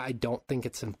that's why I don't think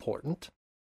it's important.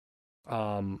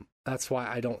 That's why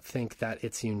I don't think that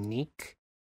it's unique.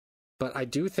 But I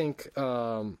do think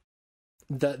the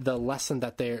lesson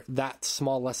that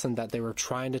small lesson that they were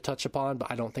trying to touch upon,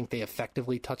 but I don't think they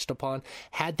effectively touched upon.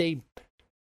 Had they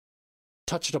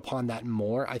touched upon that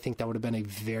more, I think that would have been a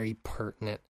very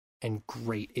pertinent and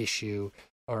great issue,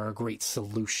 or a great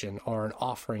solution, or an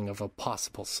offering of a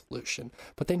possible solution.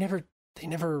 But they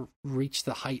never reached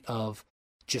the height of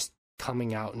just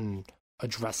coming out and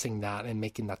addressing that and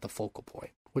making that the focal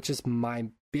point, which is my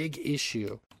big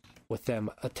issue with them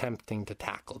attempting to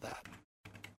tackle that.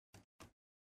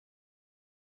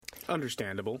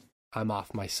 Understandable. I'm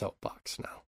off my soapbox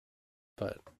now.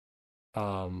 But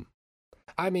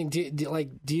I mean,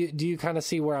 do you kind of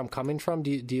see where I'm coming from?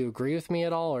 Do you agree with me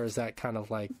at all, or is that kind of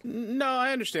like? No,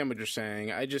 I understand what you're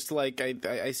saying. I just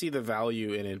I see the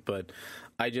value in it, but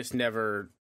I just never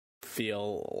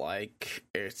feel like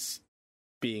it's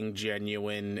being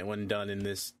genuine when done in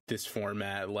this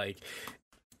format. Like,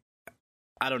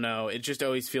 I don't know. It just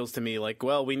always feels to me like,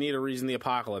 well, we need a reason the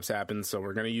apocalypse happens, so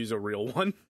we're going to use a real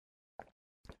one.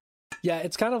 Yeah,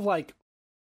 it's kind of like,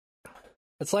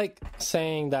 it's like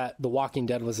saying that The Walking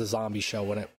Dead was a zombie show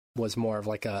when it was more of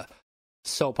like a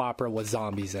soap opera with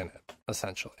zombies in it,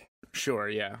 essentially. Sure,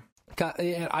 yeah.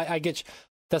 I get you.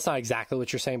 That's not exactly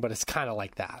what you're saying, but it's kind of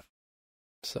like that.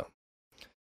 So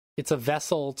it's a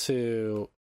vessel to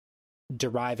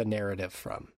derive a narrative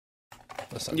from,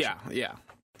 essentially. Yeah.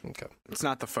 Okay. It's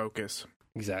not the focus.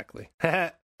 Exactly.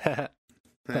 I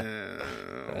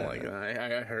don't like it.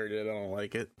 I heard it. I don't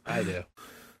like it. I do.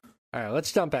 All right,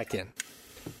 let's jump back in.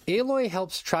 Aloy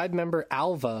helps tribe member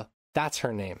Alva, that's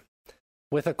her name,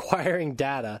 with acquiring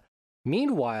data.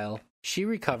 Meanwhile, she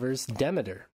recovers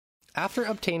Demeter. After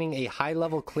obtaining a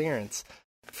high-level clearance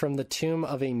from the tomb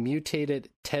of a mutated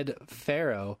Ted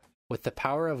Pharaoh with the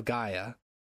power of Gaia,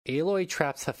 Aloy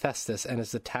traps Hephaestus and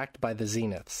is attacked by the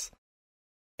Zeniths.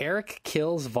 Eric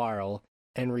kills Varl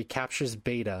and recaptures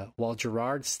Beta, while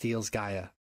Gerard steals Gaia.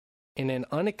 In an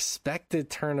unexpected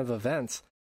turn of events,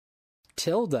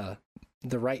 Tilda,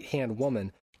 the right-hand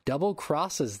woman,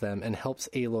 double-crosses them and helps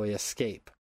Aloy escape.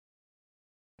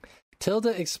 Tilda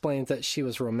explains that she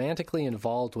was romantically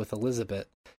involved with Elizabeth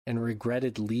and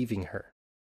regretted leaving her.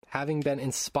 Having been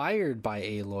inspired by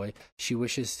Aloy, she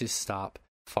wishes to stop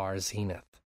Far Zenith.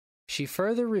 She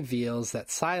further reveals that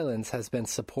Silence has been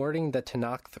supporting the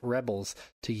Tenakth rebels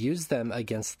to use them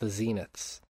against the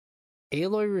Zeniths.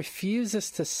 Aloy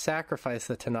refuses to sacrifice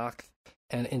the Tenakth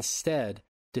and instead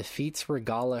defeats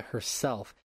Regala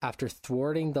herself after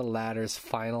thwarting the latter's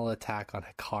final attack on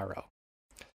Hekarro.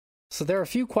 So there are a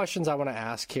few questions I want to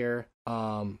ask here.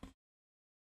 I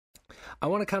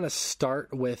want to kind of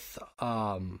start with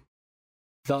the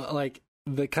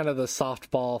kind of the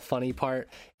softball funny part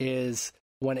is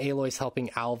when Aloy's helping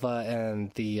Alva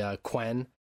and the Quen,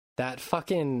 that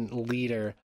fucking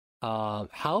leader.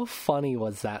 How funny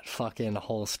was that fucking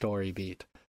whole story beat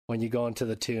when you go into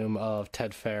the tomb of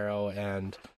Ted Pharaoh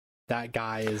and that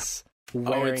guy is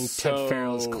wearing Ted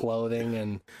Pharaoh's clothing,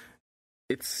 and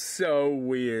it's so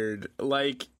weird.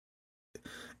 Like,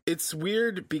 it's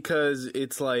weird because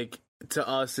it's like to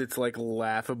us it's like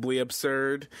laughably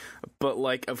absurd, but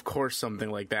like of course something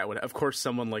like that would, of course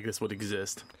someone like this would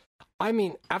exist. I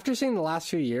mean, after seeing the last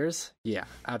few years, yeah,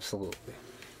 absolutely.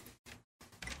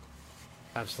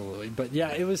 Absolutely. But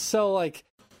yeah, it was so like,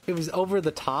 it was over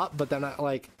the top, but then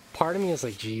part of me is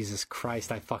like, Jesus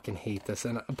Christ, I fucking hate this.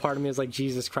 And a part of me is like,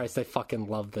 Jesus Christ, I fucking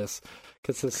love this.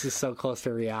 Because this is so close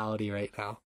to reality right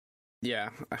now. Yeah,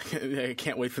 I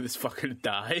can't wait for this fucker to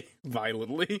die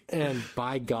violently. And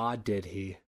by God, did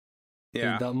he.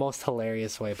 Yeah. In the most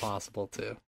hilarious way possible,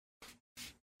 too.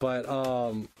 But,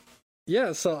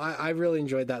 yeah, so I really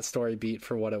enjoyed that story beat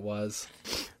for what it was.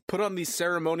 Put on these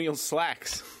ceremonial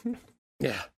slacks.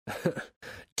 Yeah.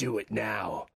 Do it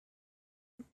now.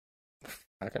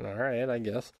 Fucking alright, I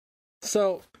guess.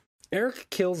 So, Eric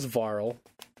kills Varl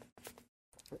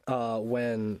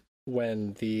when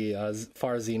the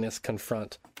Far Zeniths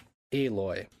confront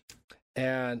Aloy.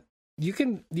 And you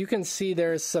can see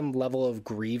there's some level of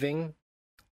grieving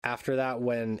after that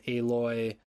when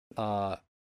Aloy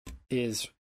is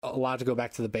allowed to go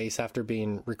back to the base after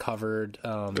being recovered.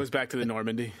 Goes back to the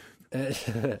Normandy.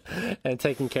 And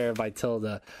taken care of by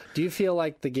Tilda. Do you feel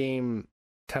like the game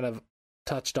kind of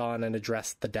touched on and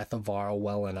addressed the death of Varl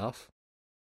well enough?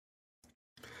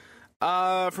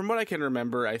 From what I can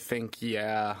remember, I think,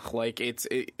 yeah. Like,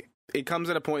 it comes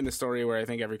at a point in the story where I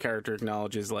think every character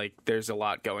acknowledges, like, there's a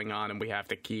lot going on and we have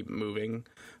to keep moving.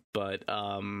 But,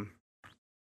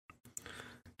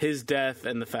 his death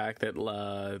and the fact that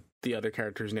the other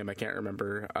character's name I can't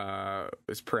remember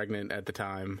was pregnant at the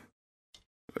time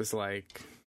was like...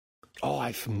 Oh,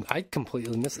 I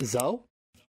completely missed... Zoe?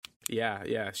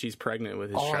 Yeah, she's pregnant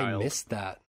with his child. Oh, I missed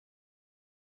that.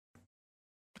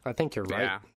 I think you're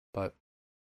right, but...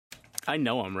 I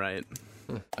know I'm right.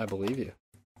 I believe you.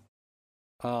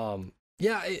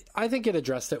 Yeah, I think it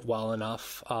addressed it well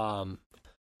enough.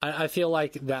 I feel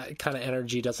like that kind of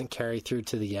energy doesn't carry through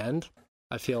to the end.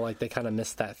 I feel like they kind of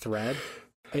missed that thread.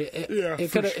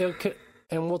 It could,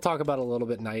 and we'll talk about it a little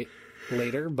bit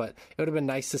later, but it would have been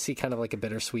nice to see kind of like a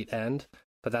bittersweet end,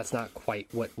 but that's not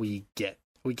quite what we get.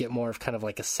 We get more of kind of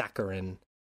like a saccharine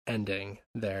ending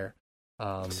there.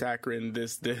 Saccharine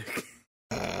this dick.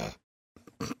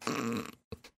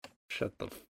 Shut the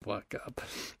fuck up.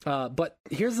 But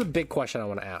here's the big question I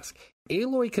want to ask.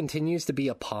 Aloy continues to be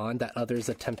a pawn that others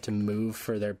attempt to move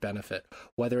for their benefit,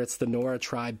 whether it's the Nora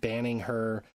tribe banning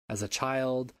her as a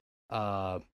child,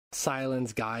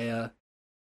 Sylens, Gaia,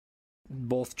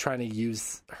 both trying to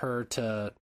use her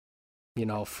to,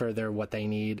 further what they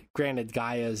need. Granted,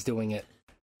 Gaia is doing it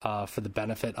for the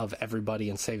benefit of everybody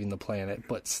and saving the planet,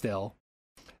 but still.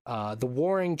 The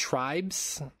warring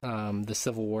tribes, the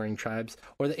civil warring tribes,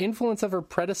 or the influence of her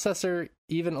predecessor,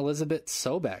 even Elizabeth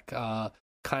Sobek,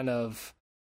 kind of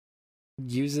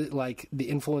use it like the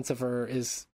influence of her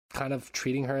is kind of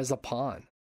treating her as a pawn.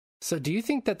 So do you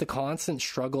think that the constant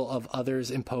struggle of others'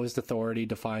 imposed authority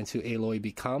defines who Aloy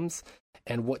becomes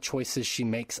and what choices she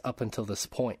makes up until this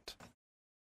point?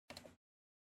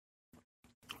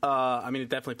 I mean, it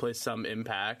definitely plays some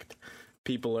impact.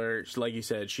 People are, like you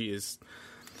said, she is...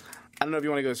 I don't know if you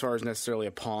want to go as far as necessarily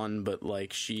a pawn, but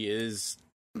like she is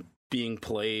being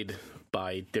played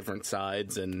by different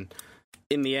sides, and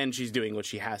in the end, she's doing what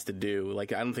she has to do.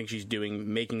 Like, I don't think she's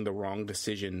making the wrong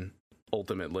decision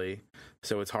ultimately.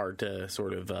 So it's hard to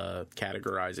sort of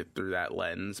categorize it through that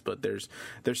lens. But there's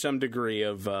some degree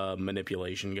of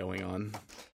manipulation going on.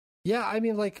 Yeah, I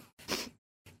mean, like,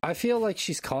 I feel like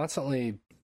she's constantly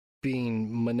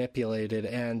being manipulated,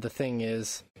 and the thing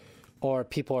is. Or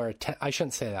people are... I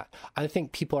shouldn't say that. I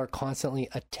think people are constantly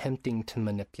attempting to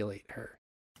manipulate her.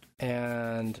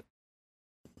 And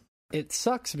it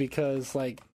sucks because,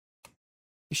 like,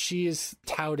 she is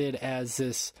touted as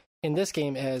this... In this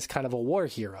game, as kind of a war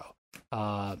hero.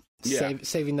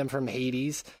 Saving them from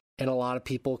Hades. And a lot of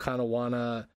people kind of want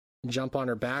to jump on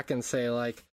her back and say,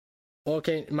 like,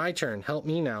 okay, my turn. Help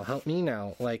me now. Help me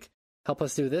now. Like, help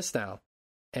us do this now.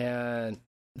 And...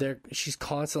 she's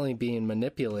constantly being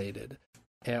manipulated,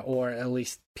 or at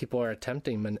least people are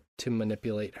attempting to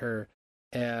manipulate her,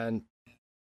 and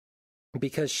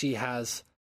because she has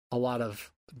a lot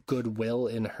of goodwill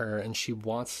in her and she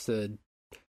wants to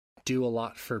do a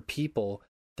lot for people,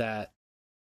 that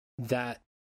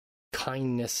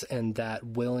kindness and that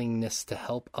willingness to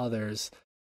help others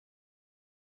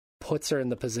puts her in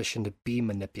the position to be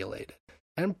manipulated.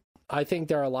 And I think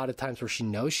there are a lot of times where she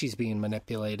knows she's being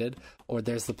manipulated, or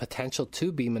there's the potential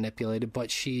to be manipulated, but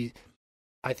she,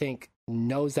 I think,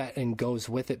 knows that and goes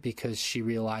with it because she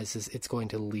realizes it's going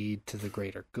to lead to the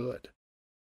greater good.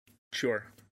 Sure.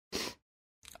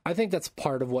 I think that's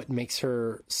part of what makes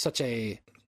her such a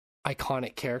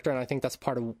iconic character, and I think that's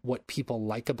part of what people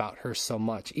like about her so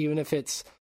much, even if it's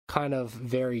kind of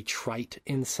very trite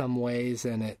in some ways,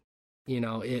 and it, you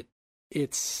know,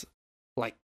 it's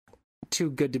like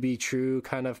too good to be true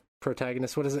kind of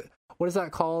protagonist. What is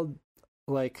that called?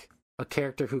 Like a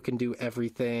character who can do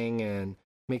everything and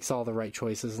makes all the right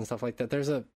choices and stuff like that. There's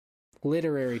a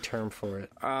literary term for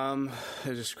it.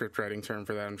 There's a script writing term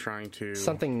for that. I'm trying to...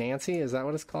 Something Nancy? Is that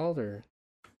what it's called? Or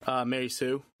Mary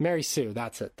Sue? Mary Sue,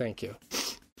 that's it. Thank you.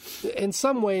 In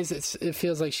some ways, it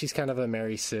feels like she's kind of a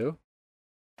Mary Sue.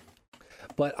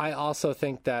 But I also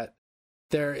think that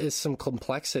there is some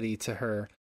complexity to her.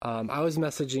 I was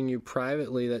messaging you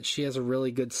privately that she has a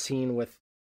really good scene with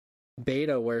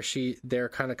Beta where they're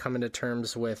kind of coming to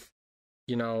terms with,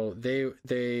 you know,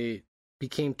 they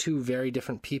became two very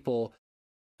different people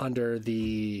under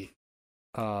the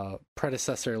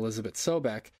predecessor Elizabeth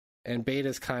Sobek, and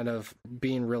Beta's kind of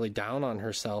being really down on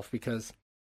herself because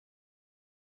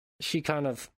she kind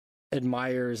of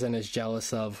admires and is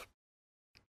jealous of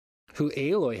who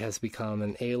Aloy has become,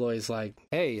 and Aloy's like,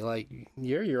 hey, like,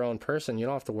 you're your own person, you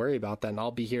don't have to worry about that, and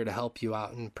I'll be here to help you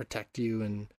out and protect you,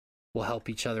 and we'll help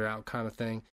each other out kind of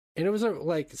thing. And it was a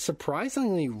like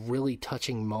surprisingly really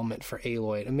touching moment for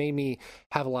Aloy. It made me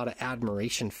have a lot of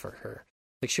admiration for her.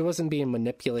 Like, she wasn't being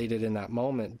manipulated in that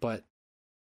moment, but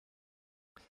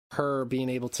her being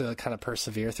able to kind of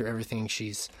persevere through everything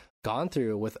she's gone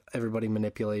through with everybody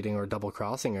manipulating or double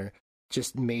crossing her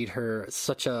just made her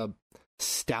such a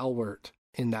stalwart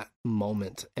in that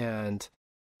moment. And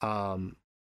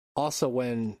also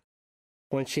when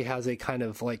she has a kind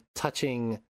of like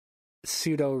touching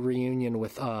pseudo reunion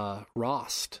with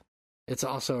Rost, it's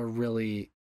also a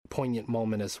really poignant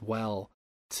moment as well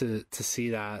to see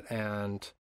that,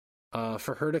 and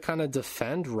for her to kind of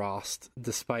defend Rost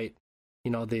despite,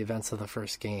 you know, the events of the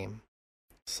first game.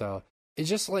 So it's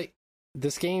just like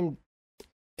this game,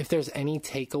 if there's any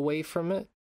takeaway from it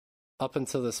up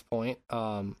until this point,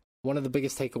 one of the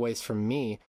biggest takeaways from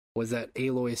me was that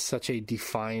Aloy is such a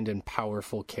defined and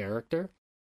powerful character.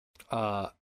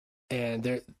 And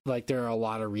there are a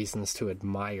lot of reasons to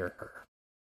admire her.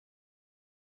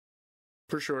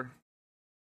 For sure.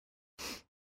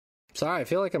 Sorry, I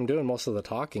feel like I'm doing most of the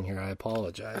talking here. I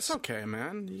apologize. That's okay,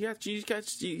 man. You're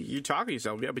talking to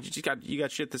yourself, yeah, but you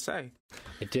got shit to say.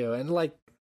 I do, and like,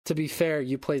 to be fair,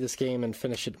 you played this game and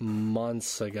finished it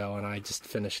months ago, and I just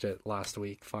finished it last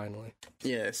week, finally.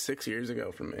 Yeah, 6 years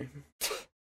ago for me.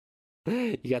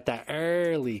 You got that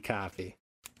early copy.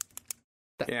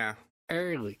 Yeah.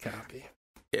 Early copy.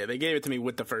 Yeah, they gave it to me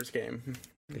with the first game.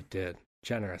 They did.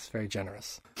 Generous, very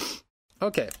generous.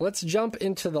 Okay, let's jump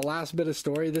into the last bit of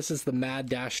story. This is the mad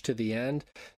dash to the end.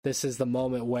 This is the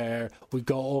moment where we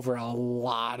go over a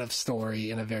lot of story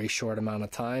in a very short amount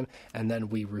of time, and then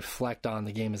we reflect on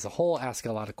the game as a whole, ask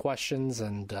a lot of questions,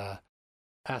 and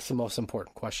ask the most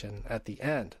important question at the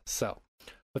end. So,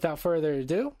 without further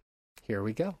ado, here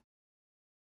we go.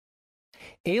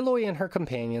 Aloy and her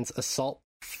companions assault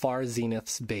Far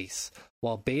Zenith's base,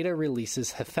 while Beta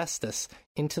releases Hephaestus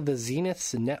into the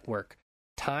Zenith's network,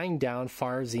 tying down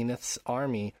Far Zenith's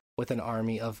army with an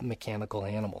army of mechanical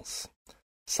animals.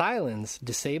 Sylens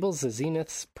disables the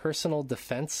Zenith's personal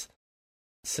defense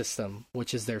system,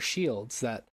 which is their shields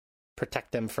that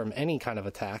protect them from any kind of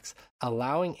attacks,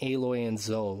 allowing Aloy and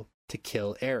Zoe to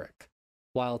kill Eric,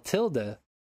 while Tilda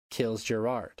kills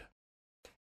Gerard.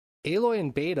 Aloy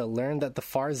and Beta learn that the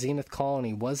Far Zenith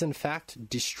colony was in fact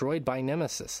destroyed by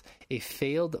Nemesis, a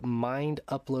failed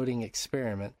mind-uploading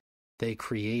experiment they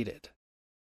created.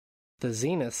 The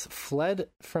Zeniths fled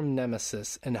from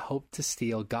Nemesis and hoped to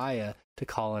steal Gaia to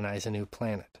colonize a new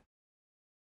planet.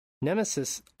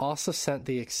 Nemesis also sent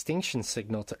the extinction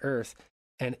signal to Earth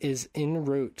and is en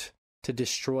route to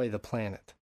destroy the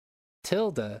planet.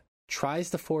 Tilda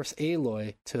tries to force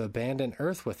Aloy to abandon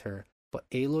Earth with her, but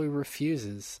Aloy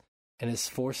refuses and is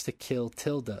forced to kill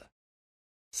Tilda.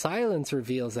 Sylens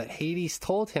reveals that Hades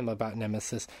told him about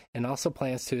Nemesis and also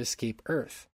plans to escape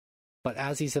Earth. But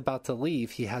as he's about to leave,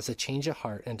 he has a change of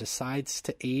heart and decides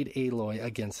to aid Aloy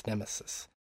against Nemesis.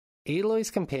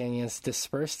 Aloy's companions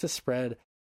disperse to spread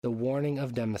the warning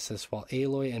of Nemesis while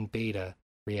Aloy and Beta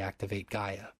reactivate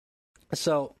Gaia.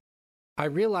 So, I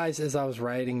realized as I was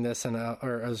writing this,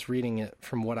 or I was reading it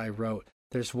from what I wrote,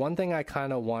 there's one thing I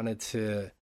kind of wanted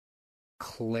to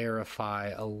clarify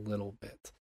a little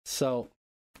bit. So,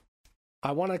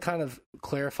 I want to kind of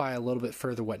clarify a little bit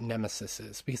further what Nemesis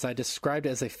is, because I described it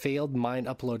as a failed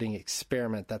mind-uploading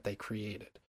experiment that they created.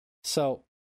 So,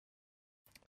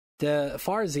 the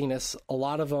Far Zeniths, a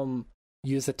lot of them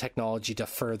use the technology to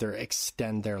further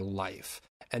extend their life.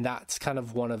 And that's kind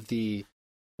of one of the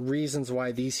reasons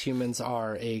why these humans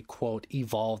are a, quote,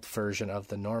 evolved version of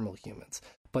the normal humans.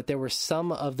 But there were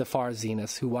some of the Far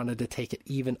Zeniths who wanted to take it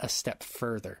even a step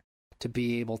further, to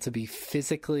be able to be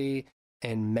physically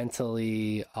and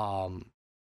mentally, not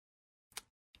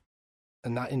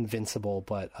invincible,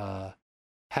 but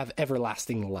have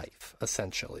everlasting life,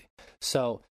 essentially.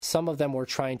 So some of them were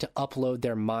trying to upload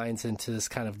their minds into this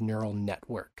kind of neural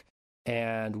network.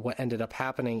 And what ended up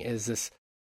happening is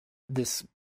this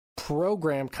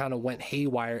program kind of went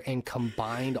haywire and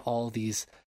combined all these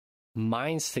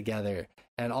minds together.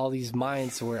 And all these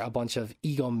minds were a bunch of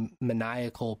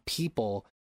egomaniacal people.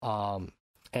 And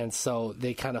so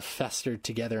they kind of festered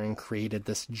together and created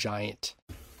this giant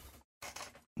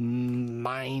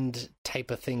mind type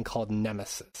of thing called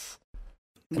Nemesis.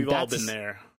 We've all been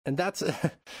there. And that's,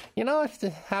 you know, it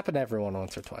happened to everyone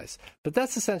once or twice. But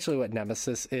that's essentially what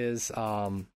Nemesis is.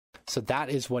 So that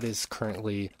is what is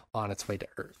currently on its way to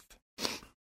Earth.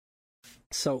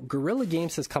 So Guerrilla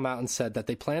Games has come out and said that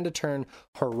they plan to turn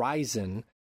Horizon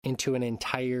into an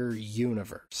entire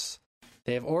universe.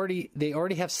 They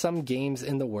already have some games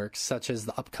in the works, such as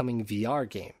the upcoming VR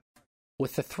game.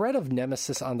 With the threat of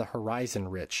Nemesis on the horizon,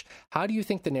 Rich, how do you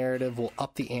think the narrative will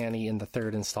up the ante in the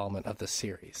third installment of the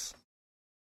series?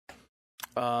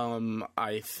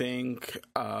 I think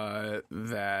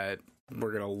that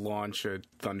we're gonna launch a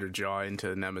Thunderjaw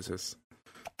into Nemesis.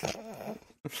 Gurren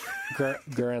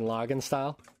Lagann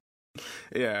style?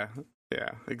 Yeah,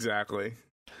 exactly.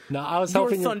 No, I was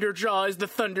hoping your Thunderjaw is the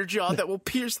Thunderjaw that will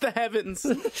pierce the heavens.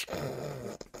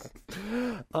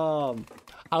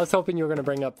 I was hoping you were going to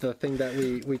bring up the thing that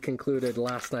we concluded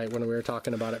last night when we were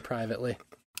talking about it privately.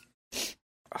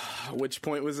 Which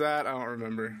point was that? I don't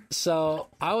remember. So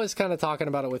I was kind of talking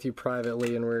about it with you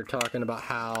privately, and we were talking about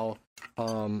how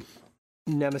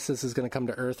Nemesis is going to come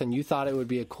to Earth, and you thought it would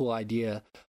be a cool idea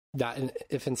that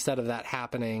if instead of that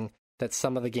happening, that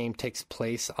some of the game takes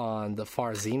place on the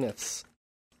Far Zenith's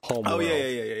home world.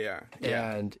 Yeah.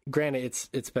 And granted,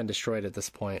 it's been destroyed at this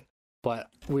point.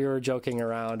 But we were joking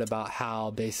around about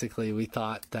how basically we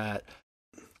thought that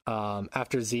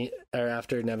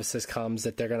after Nemesis comes,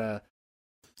 that they're gonna,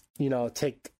 you know,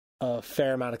 take a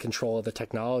fair amount of control of the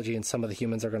technology, and some of the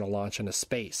humans are gonna launch into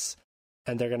space,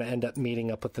 and they're gonna end up meeting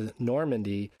up with the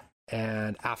Normandy.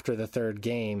 And after the third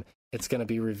game, it's gonna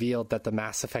be revealed that the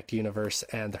Mass Effect universe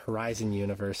and the Horizon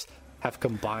universe have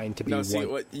combined to be one. See,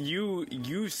 what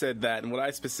you said that, and what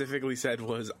I specifically said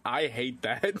was, I hate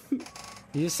that.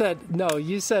 You said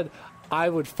I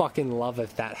would fucking love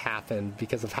if that happened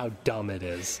because of how dumb it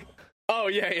is. Oh,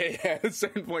 yeah. At a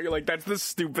certain point, you're like, that's the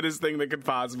stupidest thing that could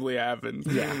possibly happen.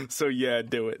 Yeah. So, yeah,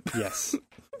 do it. Yes.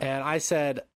 And I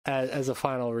said, as a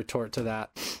final retort to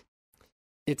that,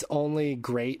 it's only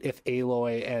great if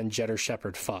Aloy and Jetter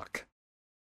Shepherd fuck.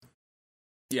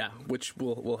 Yeah, which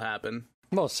will happen.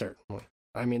 Most certainly.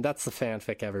 I mean, that's the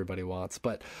fanfic everybody wants,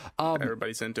 but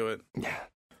everybody's into it. Yeah.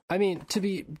 I mean, to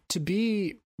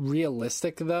be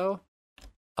realistic though,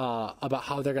 about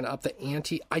how they're going to up the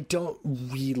ante, I don't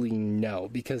really know,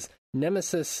 because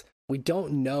Nemesis, we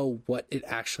don't know what it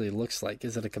actually looks like.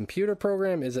 Is it a computer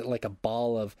program? Is it like a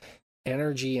ball of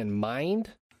energy and mind?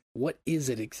 What is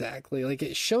it exactly? Like,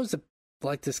 it shows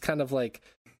like this kind of like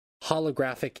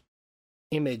holographic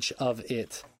image of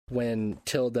it when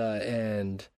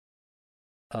Tilda's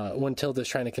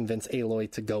trying to convince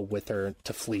Aloy to go with her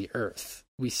to flee Earth.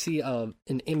 We see an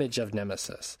image of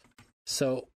Nemesis.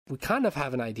 So we kind of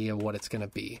have an idea of what it's going to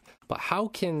be. But how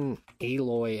can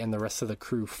Aloy and the rest of the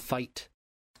crew fight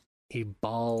a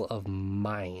ball of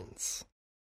minds?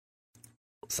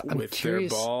 So I'm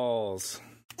curious, their balls.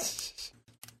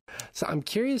 So I'm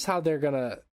curious how they're going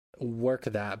to work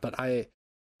that. But I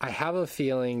have a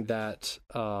feeling that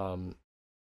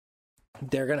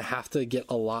they're going to have to get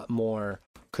a lot more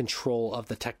control of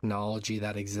the technology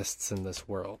that exists in this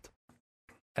world.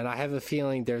 And I have a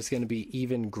feeling there's going to be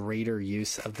even greater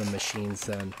use of the machines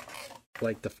than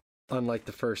unlike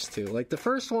the first two. Like the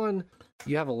first one,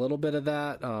 you have a little bit of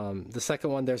that. The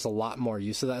second one, there's a lot more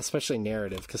use of that, especially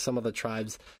narrative, because some of the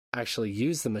tribes actually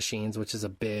use the machines, which is a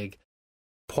big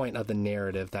point of the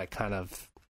narrative that kind of,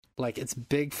 like, it's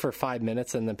big for 5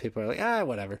 minutes and then people are like,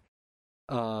 whatever.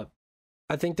 I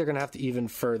think they're going to have to even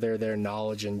further their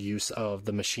knowledge and use of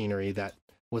the machinery that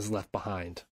was left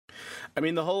behind. I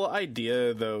mean, the whole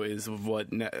idea, though, is of what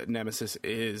Nemesis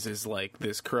is like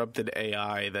this corrupted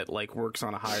AI that, like, works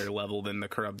on a higher level than the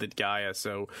corrupted Gaia.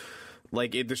 So,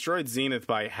 like, it destroyed Zenith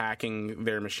by hacking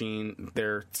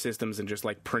their systems, and just,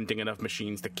 like, printing enough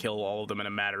machines to kill all of them in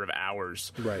a matter of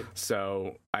hours. Right.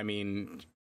 So, I mean,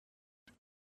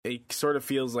 it sort of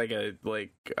feels like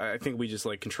I think we just,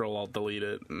 like, Control-Alt-Delete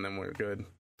it, and then we're good.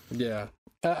 Yeah.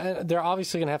 They're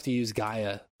obviously going to have to use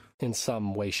Gaia in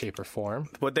some way, shape, or form.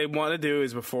 What they want to do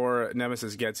is before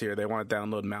Nemesis gets here, they want to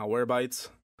download malware bytes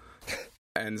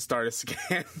and start a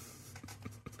scan.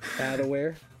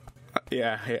 Adaware?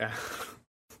 Yeah.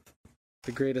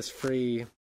 The greatest free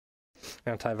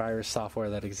antivirus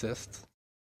software that exists.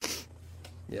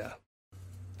 Yeah.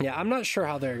 Yeah, I'm not sure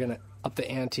how they're going to up the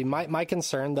ante. My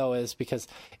concern, though, is because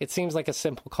it seems like a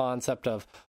simple concept of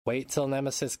wait till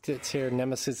Nemesis gets here,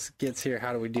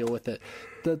 how do we deal with it?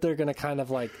 That they're going to kind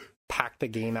of like pack the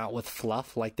game out with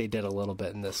fluff like they did a little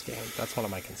bit in this game. That's one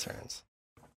of my concerns.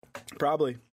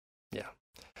 Probably. Yeah.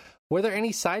 Were there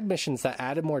any side missions that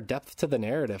added more depth to the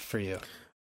narrative for you?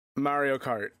 Mario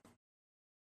Kart.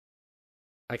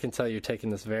 I can tell you're taking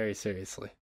this very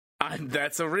seriously.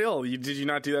 That's a real. Did you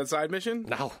not do that side mission?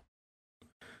 No.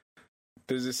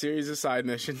 There's a series of side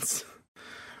missions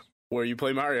where you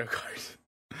play Mario Kart,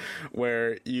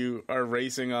 where you are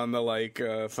racing on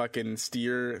the fucking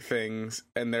steer things,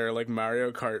 and they're like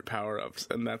Mario Kart power-ups,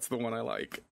 and that's the one I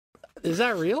like. Is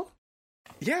that real?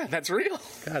 Yeah, that's real.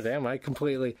 God damn, I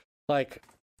completely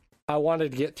I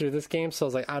wanted to get through this game, so I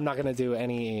was like, I'm not gonna do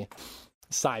any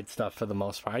side stuff for the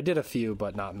most part. I did a few,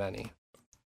 but not many.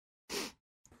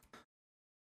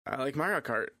 I like Mario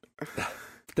Kart.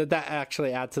 Did that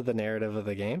actually add to the narrative of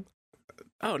the game?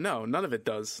 Oh no, none of it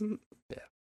does.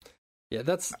 Yeah,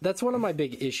 that's one of my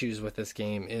big issues with this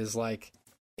game is like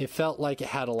it felt like it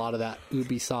had a lot of that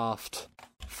Ubisoft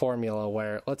formula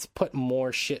where let's put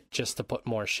more shit just to put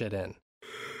more shit in.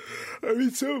 I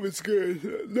mean, some of it's good.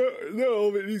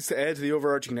 No, it needs to add to the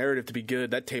overarching narrative to be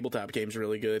good. That tabletop game's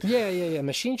really good. Yeah.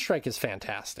 Machine Strike is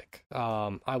fantastic.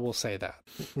 I will say that.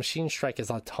 Machine Strike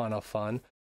is a ton of fun.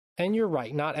 And you're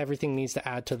right, not everything needs to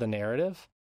add to the narrative,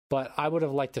 but I would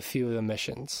have liked a few of the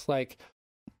missions. Like,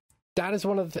 that is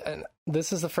one of the, and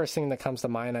this is the first thing that comes to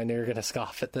mind. I know you're going to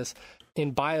scoff at this.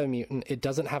 In Biomutant, it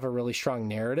doesn't have a really strong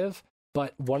narrative,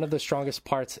 but one of the strongest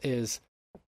parts is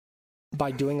by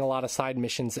doing a lot of side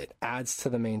missions, it adds to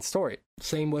the main story.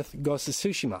 Same with Ghost of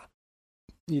Tsushima.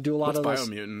 You do a lot of those.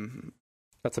 Biomutant?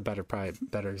 That's a better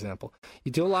example.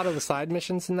 You do a lot of the side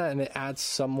missions in that, and it adds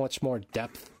so much more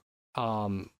depth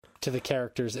to the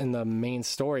characters in the main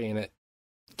story, and it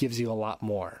gives you a lot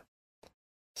more.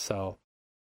 So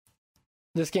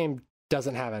this game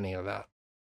doesn't have any of that.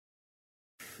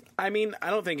 I mean, I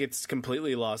don't think it's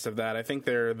completely lost of that. I think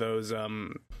there are those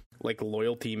like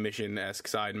loyalty mission-esque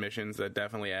side missions that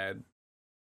definitely add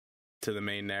to the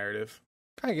main narrative.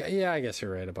 I guess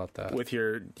you're right about that. With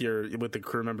with the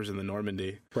crew members in the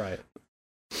Normandy. Right.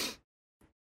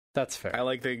 That's fair. I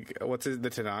like the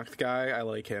Tenakth guy. I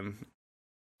like him.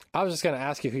 I was just going to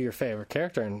ask you who your favorite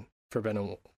character in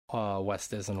Forbidden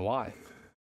West is and why.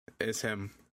 It's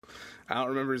him. I don't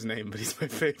remember his name, but he's my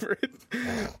favorite.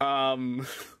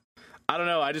 I don't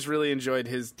know. I just really enjoyed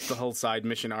the whole side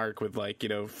mission arc with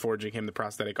forging him the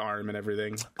prosthetic arm and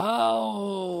everything.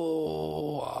 Oh,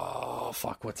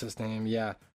 fuck. What's his name?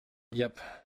 Yeah. Yep.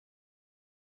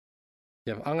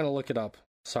 I'm going to look it up.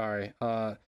 Sorry.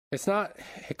 It's not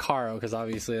Hikaru, because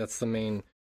obviously that's the main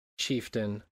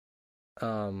chieftain.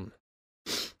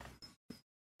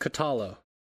 Kotallo.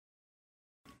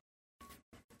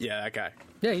 Yeah, that guy.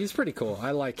 Yeah, he's pretty cool.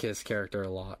 I like his character a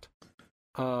lot.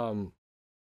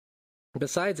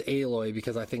 Besides Aloy,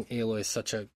 because I think Aloy is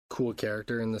such a cool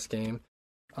character in this game,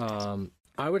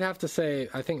 I would have to say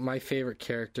I think my favorite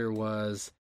character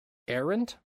was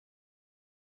Erend.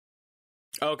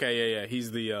 Okay, yeah.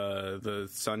 He's the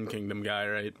Sun Kingdom guy,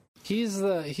 right? He's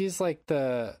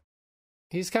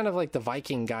kind of like the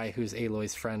Viking guy who's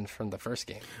Aloy's friend from the first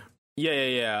game.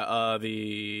 Yeah.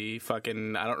 The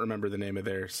fucking, I don't remember the name of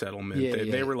their settlement.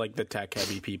 They were like the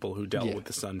tech-heavy people who dealt with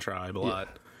the Sun Tribe a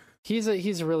lot. He's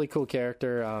a really cool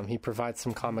character. He provides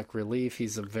some comic relief.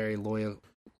 He's a very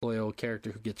loyal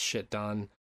character who gets shit done.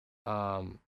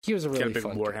 He was a really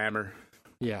fun warhammer.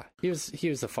 Yeah, he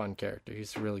was a fun character.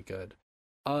 He's really good.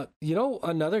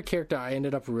 Another character I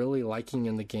ended up really liking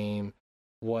in the game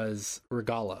was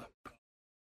Regalla.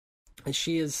 And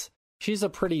she's a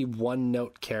pretty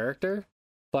one-note character,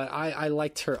 but I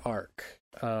liked her arc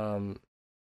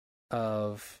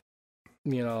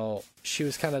she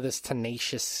was kind of this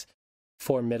tenacious,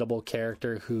 formidable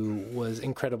character who was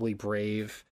incredibly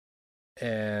brave,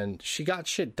 and she got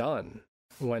shit done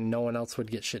when no one else would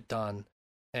get shit done.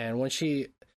 And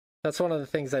that's one of the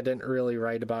things I didn't really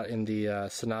write about in the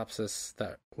synopsis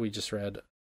that we just read,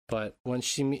 but when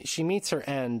she meets her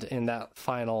end in that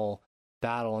final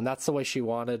battle, and that's the way she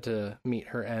wanted to meet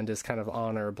her end, is kind of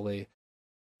honorably.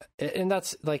 And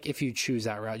that's like, if you choose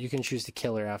that route, you can choose to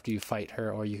kill her after you fight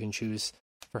her, or you can choose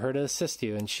for her to assist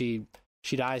you, and she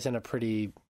dies in a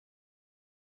pretty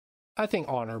I think,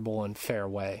 honorable and fair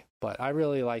way. But I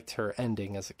really liked her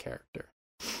ending as a character.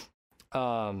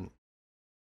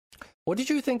 What did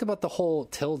you think about the whole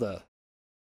Tilda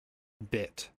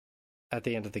bit at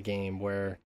the end of the game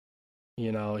where,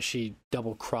 you know, she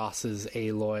double crosses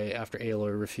Aloy after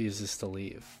Aloy refuses to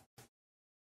leave?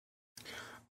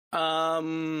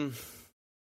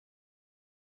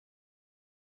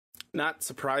 Not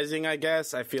surprising, I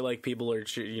guess. I feel like people are,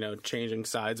 changing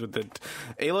sides with it.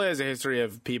 Aloy has a history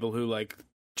of people who, like,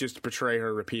 just betray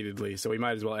her repeatedly, so we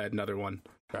might as well add another one.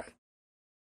 Right.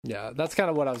 Yeah, that's kind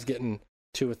of what I was getting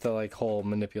to with the, like, whole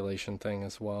manipulation thing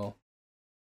as well.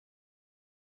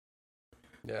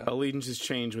 Yeah. Allegiances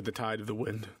change with the tide of the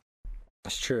wind.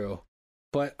 That's true.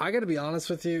 But I gotta be honest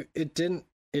with you, it didn't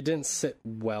sit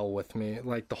well with me,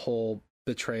 like the whole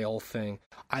betrayal thing.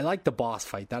 I like the boss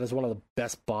fight. That is one of the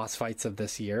best boss fights of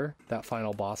this year. That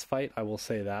final boss fight, I will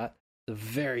say that. It's a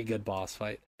very good boss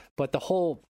fight. But the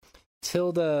whole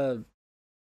Tilda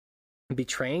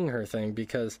betraying her thing,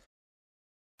 because,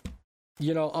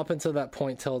 you know, up until that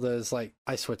point, Tilda is like,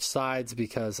 I switched sides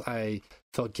because I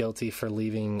felt guilty for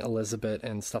leaving Elizabeth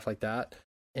and stuff like that,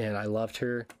 and I loved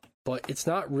her. But it's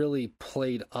not really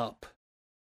played up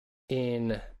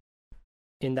in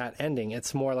that ending.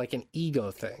 It's more like an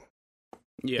ego thing.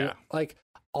 Yeah. Like,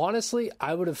 honestly,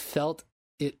 I would have felt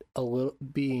it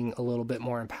being a little bit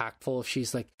more impactful if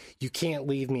she's like, you can't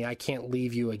leave me, I can't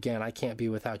leave you again, I can't be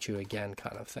without you again,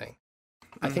 kind of thing.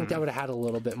 I think that would have had a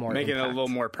little bit more Making impact. it a little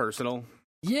more personal.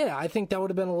 Yeah, I think that would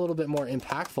have been a little bit more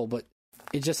impactful, but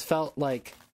it just felt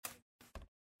like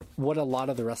what a lot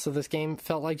of the rest of this game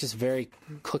felt like, just very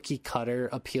cookie cutter,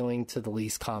 appealing to the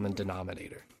least common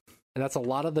denominator. And that's a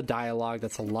lot of the dialogue,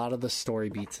 that's a lot of the story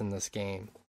beats in this game.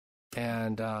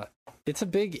 And it's a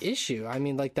big issue. I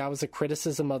mean, like, that was a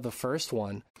criticism of the first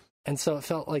one. And so it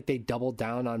felt like they doubled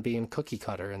down on being cookie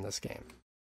cutter in this game.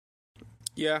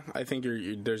 Yeah, I think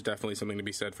there's definitely something to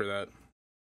be said for that.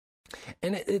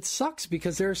 And it sucks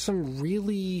because there's some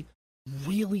really,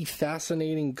 really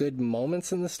fascinating good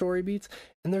moments in the story beats.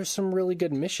 And there's some really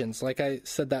good missions. Like I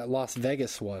said, that Las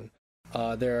Vegas one.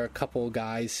 There are a couple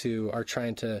guys who are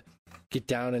trying to get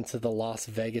down into the Las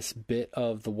Vegas bit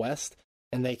of the West,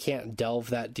 and they can't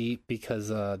delve that deep because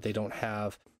they don't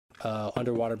have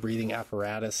underwater breathing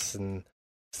apparatus and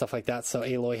stuff like that. So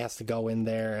Aloy has to go in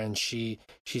there, and she's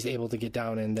able to get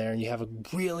down in there, and you have a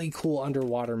really cool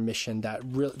underwater mission that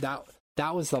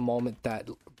was the moment that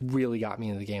really got me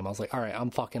into the game. I was like, all right, I'm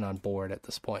fucking on board at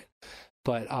this point.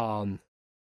 But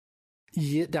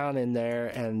you get down in there,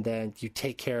 and then you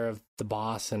take care of the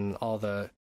boss and all the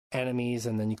enemies,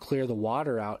 and then you clear the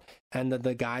water out, and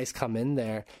the guys come in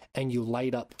there, and you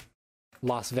light up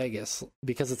Las Vegas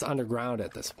because it's underground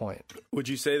at this point. Would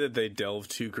you say that they delve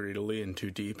too greedily and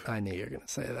too deep? I knew you were going to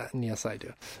say that, and yes, I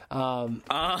do.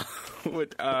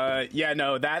 Yeah,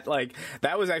 no,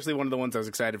 that was actually one of the ones I was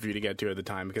excited for you to get to at the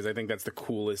time, because I think that's the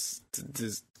coolest.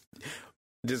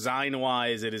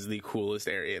 Design-wise, it is the coolest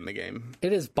area in the game.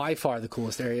 It is by far the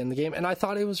coolest area in the game, and I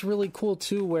thought it was really cool,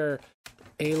 too, where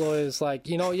Aloy is like,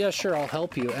 yeah, sure, I'll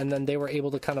help you, and then they were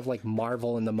able to kind of, like,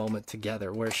 marvel in the moment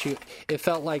together, where it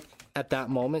felt like, at that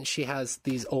moment, she has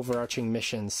these overarching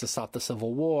missions to stop the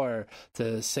Civil War,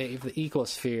 to save the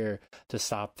ecosphere, to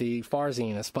stop the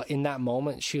Farzianus, but in that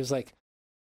moment, she was like,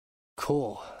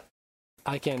 cool,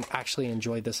 I can actually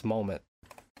enjoy this moment.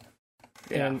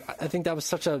 Yeah. And I think that was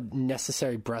such a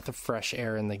necessary breath of fresh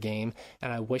air in the game,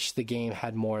 and I wish the game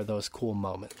had more of those cool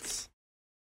moments.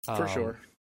 For sure.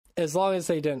 As long as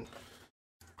they didn't,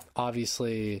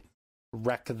 obviously,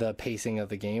 wreck the pacing of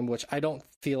the game, which I don't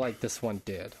feel like this one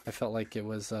did. I felt like it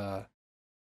was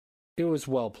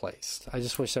well placed. I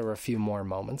just wish there were a few more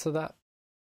moments of that.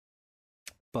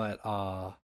 But,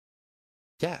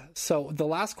 yeah. So the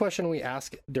last question we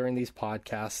ask during these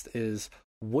podcasts is,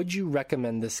 would you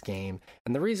recommend this game?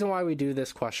 And the reason why we do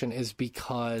this question is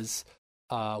because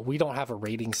we don't have a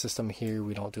rating system here.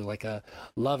 We don't do like a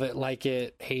love it, like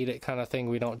it, hate it kind of thing.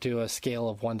 We don't do a scale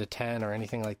of 1 to 10 or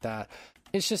anything like that.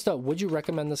 It's just would you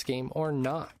recommend this game or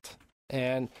not?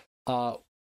 And,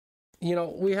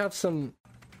 we have some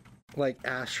like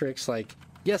asterisks, like,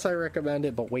 yes, I recommend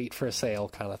it, but wait for a sale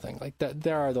kind of thing. Like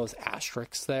there are those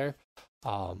asterisks there.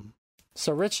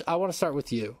 So Rich, I want to start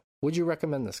with you. Would you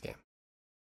recommend this game?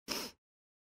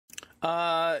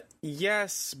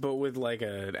 Yes, but with like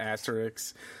an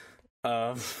asterisk.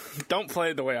 Don't play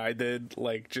it the way I did.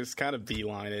 Like, just kind of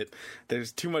beeline it.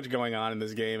 There's too much going on in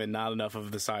this game, and not enough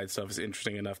of the side stuff is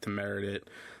interesting enough to merit it.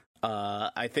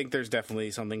 I think there's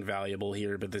definitely something valuable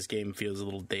here, but this game feels a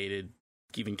little dated,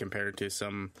 even compared to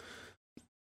some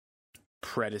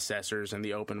predecessors in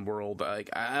the open world. Like,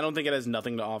 I don't think it has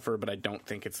nothing to offer, but I don't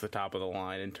think it's the top of the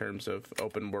line in terms of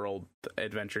open world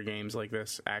adventure games like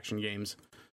this, action games.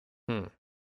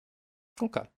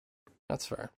 Okay, that's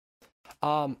fair.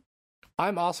 I'm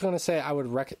also going to say I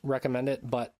would recommend it,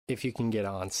 but if you can get it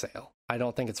on sale. I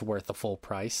don't think it's worth the full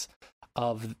price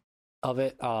of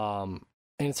it. And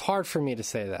it's hard for me to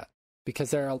say that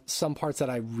because there are some parts that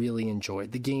I really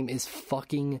enjoyed. The game is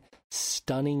fucking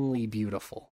stunningly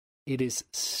beautiful. It is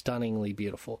stunningly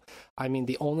beautiful. I mean,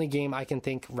 the only game I can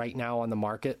think right now on the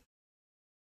market,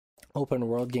 open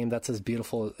world game that's as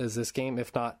beautiful as this game,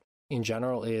 if not in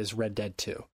general, is Red Dead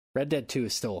 2. Red Dead 2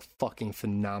 is still a fucking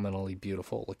phenomenally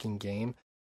beautiful looking game.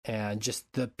 And just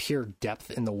the pure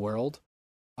depth in the world.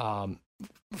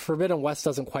 Forbidden West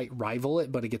doesn't quite rival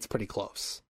it, but it gets pretty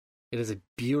close. It is a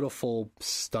beautiful,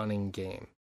 stunning game.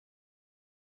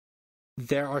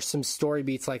 There are some story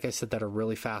beats, like I said, that are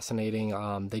really fascinating.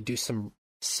 They do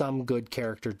some good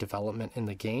character development in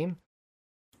the game.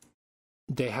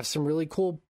 They have some really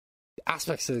cool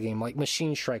aspects of the game, like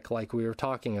Machine Strike, like we were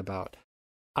talking about.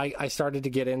 I started to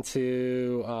get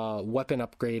into weapon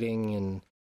upgrading and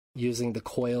using the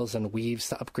coils and weaves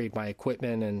to upgrade my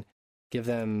equipment and give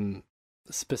them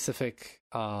specific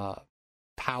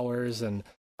powers, and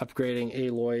upgrading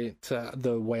Aloy to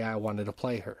the way I wanted to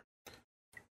play her.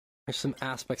 There's some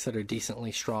aspects that are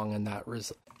decently strong in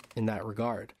that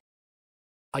regard.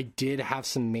 I did have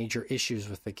some major issues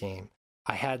with the game.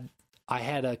 I had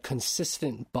a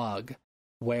consistent bug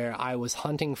where I was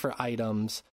hunting for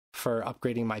items for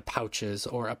upgrading my pouches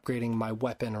or upgrading my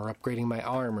weapon or upgrading my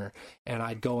armor, and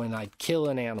I'd go and I'd kill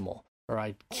an animal or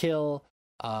I'd kill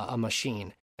a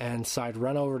machine, and so I'd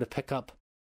run over to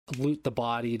loot the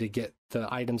body to get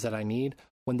the items that I need,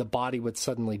 when the body would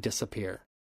suddenly disappear,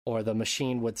 or the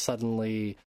machine would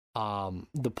suddenly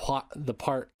the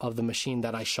part of the machine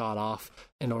that I shot off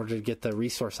in order to get the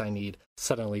resource I need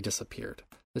suddenly disappeared.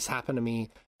 This happened to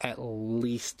me at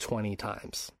least 20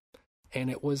 times. And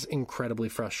it was incredibly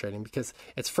frustrating, because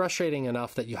it's frustrating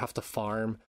enough that you have to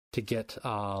farm to get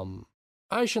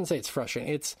I shouldn't say it's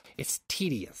frustrating. It's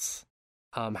tedious.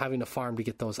 Having to farm to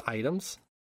get those items.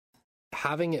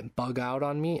 Having it bug out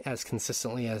on me as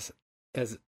consistently as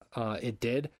it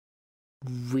did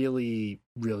really,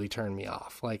 really turned me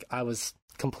off. Like, I was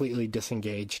completely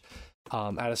disengaged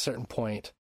at a certain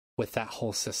point with that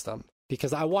whole system,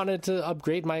 because I wanted to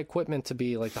upgrade my equipment to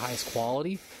be like the highest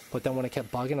quality, but then when it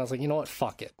kept bugging, I was like, you know what,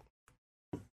 fuck it.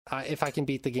 If I can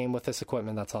beat the game with this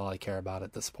equipment, that's all I care about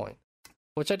at this point,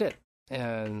 which I did.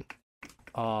 And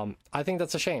I think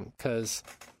that's a shame, because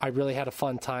I really had a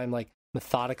fun time, like,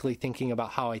 methodically thinking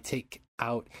about how I take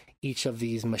out each of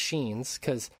these machines,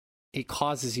 because it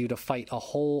causes you to fight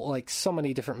so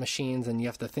many different machines, and you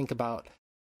have to think about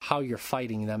how you're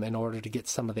fighting them in order to get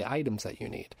some of the items that you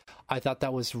need. I thought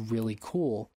that was really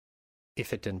cool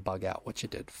if it didn't bug out, which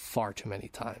it did far too many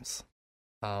times.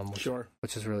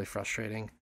 Which is really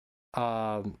frustrating.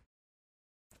 I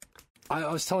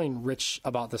was telling Rich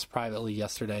about this privately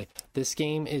yesterday. This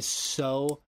game is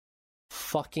so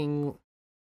fucking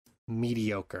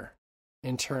mediocre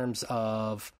in terms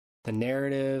of the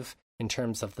narrative, in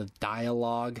terms of the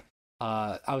dialogue.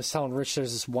 I was telling Rich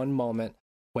there's this one moment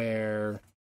where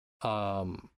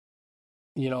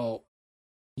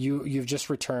you've just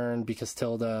returned because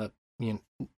Tilda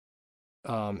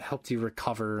helped you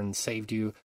recover and saved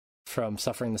you from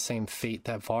suffering the same fate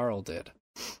that Varl did.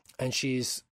 And she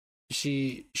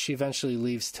eventually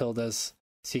leaves Tilda's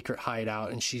secret hideout,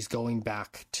 and she's going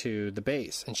back to the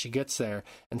base, and she gets there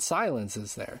and Sylens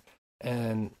is there,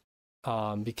 and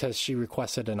because she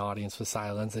requested an audience with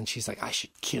Sylens, and she's like, I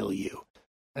should kill you,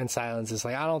 and Sylens is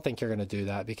like, I don't think you're gonna do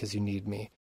that because you need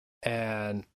me.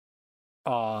 And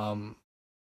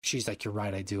she's like, you're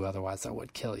right, I do, otherwise I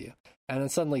would kill you. And then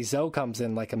suddenly Zoe comes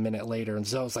in like a minute later, and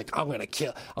Zoe's like, I'm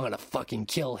gonna fucking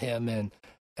kill him. And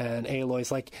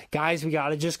Aloy's like, guys, we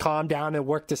gotta just calm down and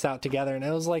work this out together. And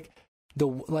it was like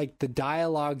the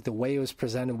dialogue, the way it was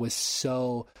presented was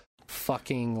so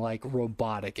fucking like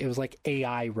robotic. It was like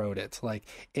AI wrote it. Like,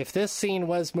 if this scene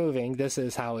was moving, this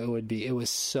is how it would be. It was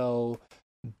so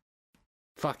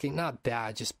fucking not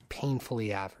bad, just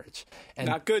painfully average. And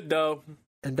not good though.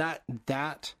 And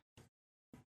that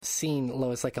scene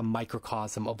was like a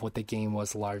microcosm of what the game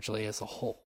was largely as a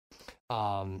whole.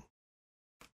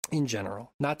 In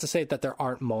general, not to say that there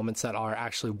aren't moments that are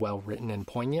actually well written and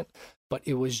poignant, but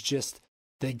it was just,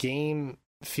 the game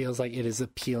feels like it is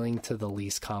appealing to the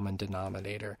least common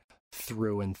denominator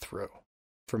through and through.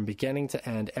 From beginning to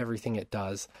end, everything it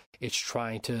does, it's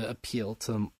trying to appeal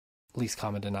to the least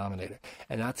common denominator.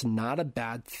 And that's not a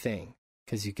bad thing,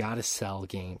 because you got to sell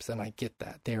games. And I get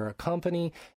that. They're a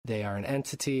company, they are an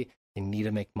entity, they need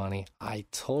to make money. I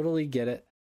totally get it.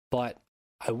 But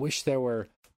I wish there were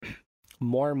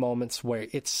more moments where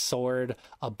it soared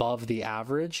above the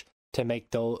average to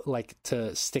make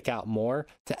to stick out more,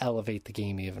 to elevate the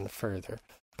game even further.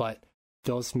 But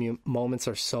those moments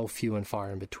are so few and far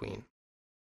in between.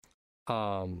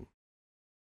 Trying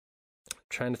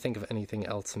to think of anything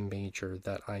else major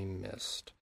that I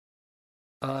missed.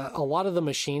 A lot of the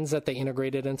machines that they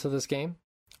integrated into this game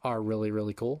are really,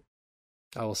 really cool.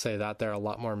 I will say that there are a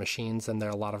lot more machines and there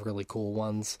are a lot of really cool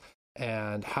ones.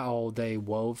 And how they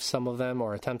wove some of them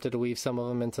or attempted to weave some of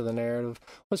them into the narrative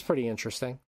was pretty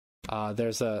interesting.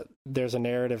 There's a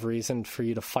narrative reason for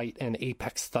you to fight an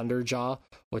Apex Thunderjaw,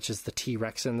 which is the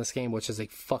T-Rex in this game, which is a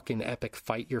fucking epic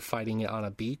fight. You're fighting it on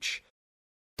a beach.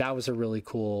 That was a really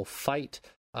cool fight.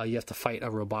 You have to fight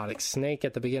a robotic snake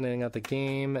at the beginning of the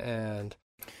game, and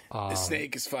the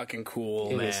snake is fucking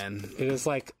cool, man. It is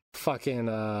like fucking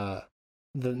the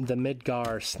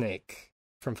Midgar snake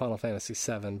from Final Fantasy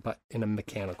VII, but in a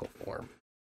mechanical form,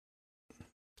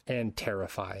 and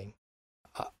terrifying.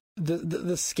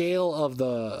 The scale of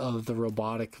the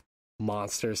robotic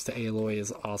monsters to Aloy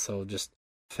is also just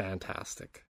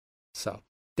fantastic. So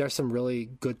there are some really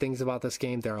good things about this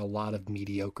game. There are a lot of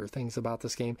mediocre things about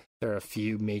this game. There are a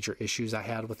few major issues I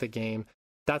had with the game.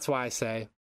 That's why I say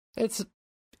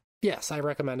yes, I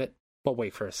recommend it, but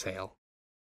wait for a sale.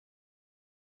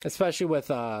 Especially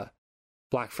with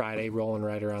Black Friday rolling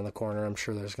right around the corner. I'm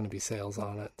sure there's going to be sales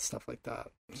on it and stuff like that.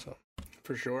 So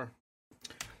for sure.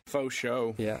 Faux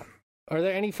show. Yeah. Are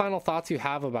there any final thoughts you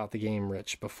have about the game,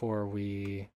 Rich, before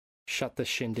we shut the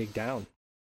shindig down?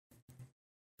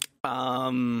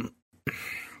 The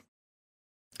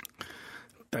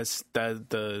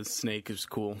snake is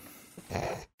cool.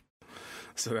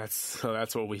 So that's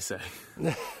what we say.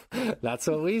 That's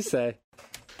what we say.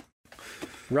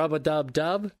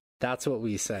 Rub-a-dub-dub. That's what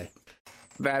we say.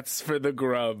 That's for the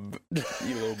grub,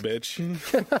 you little bitch.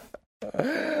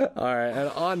 All right, and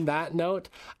on that note,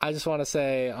 I just want to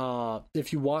say,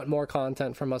 if you want more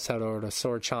content from us, head over to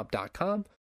swordchomp.com,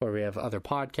 where we have other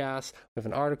podcasts, we have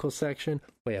an article section,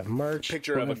 we have merch.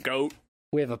 Picture of a goat.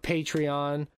 We have a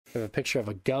Patreon, we have a picture of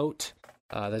a goat.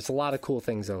 There's a lot of cool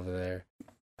things over there.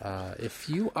 If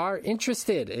you are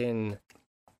interested in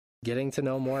getting to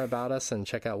know more about us and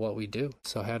check out what we do,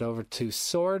 so head over to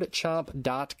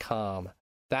swordchomp.com.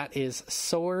 That is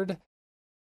swordchomp.com.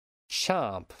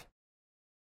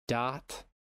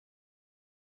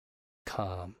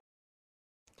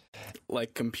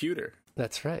 Like computer.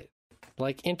 That's right.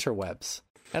 Like interwebs.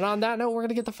 And on that note, we're going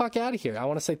to get the fuck out of here. I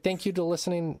want to say thank you to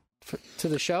listening to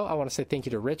the show. I want to say thank you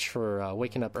to Rich for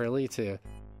waking up early to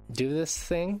do this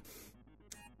thing.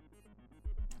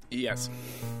 Yes.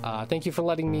 Thank you for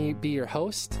letting me be your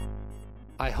host.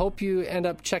 I hope you end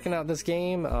up checking out this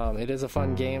game. It is a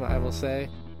fun game, I will say.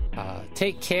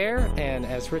 Take care, and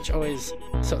as Rich always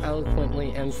so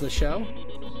eloquently ends the show,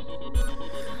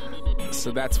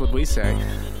 so that's what we say.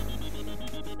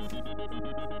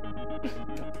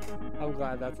 I'm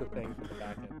glad that's a thing for the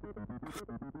back end.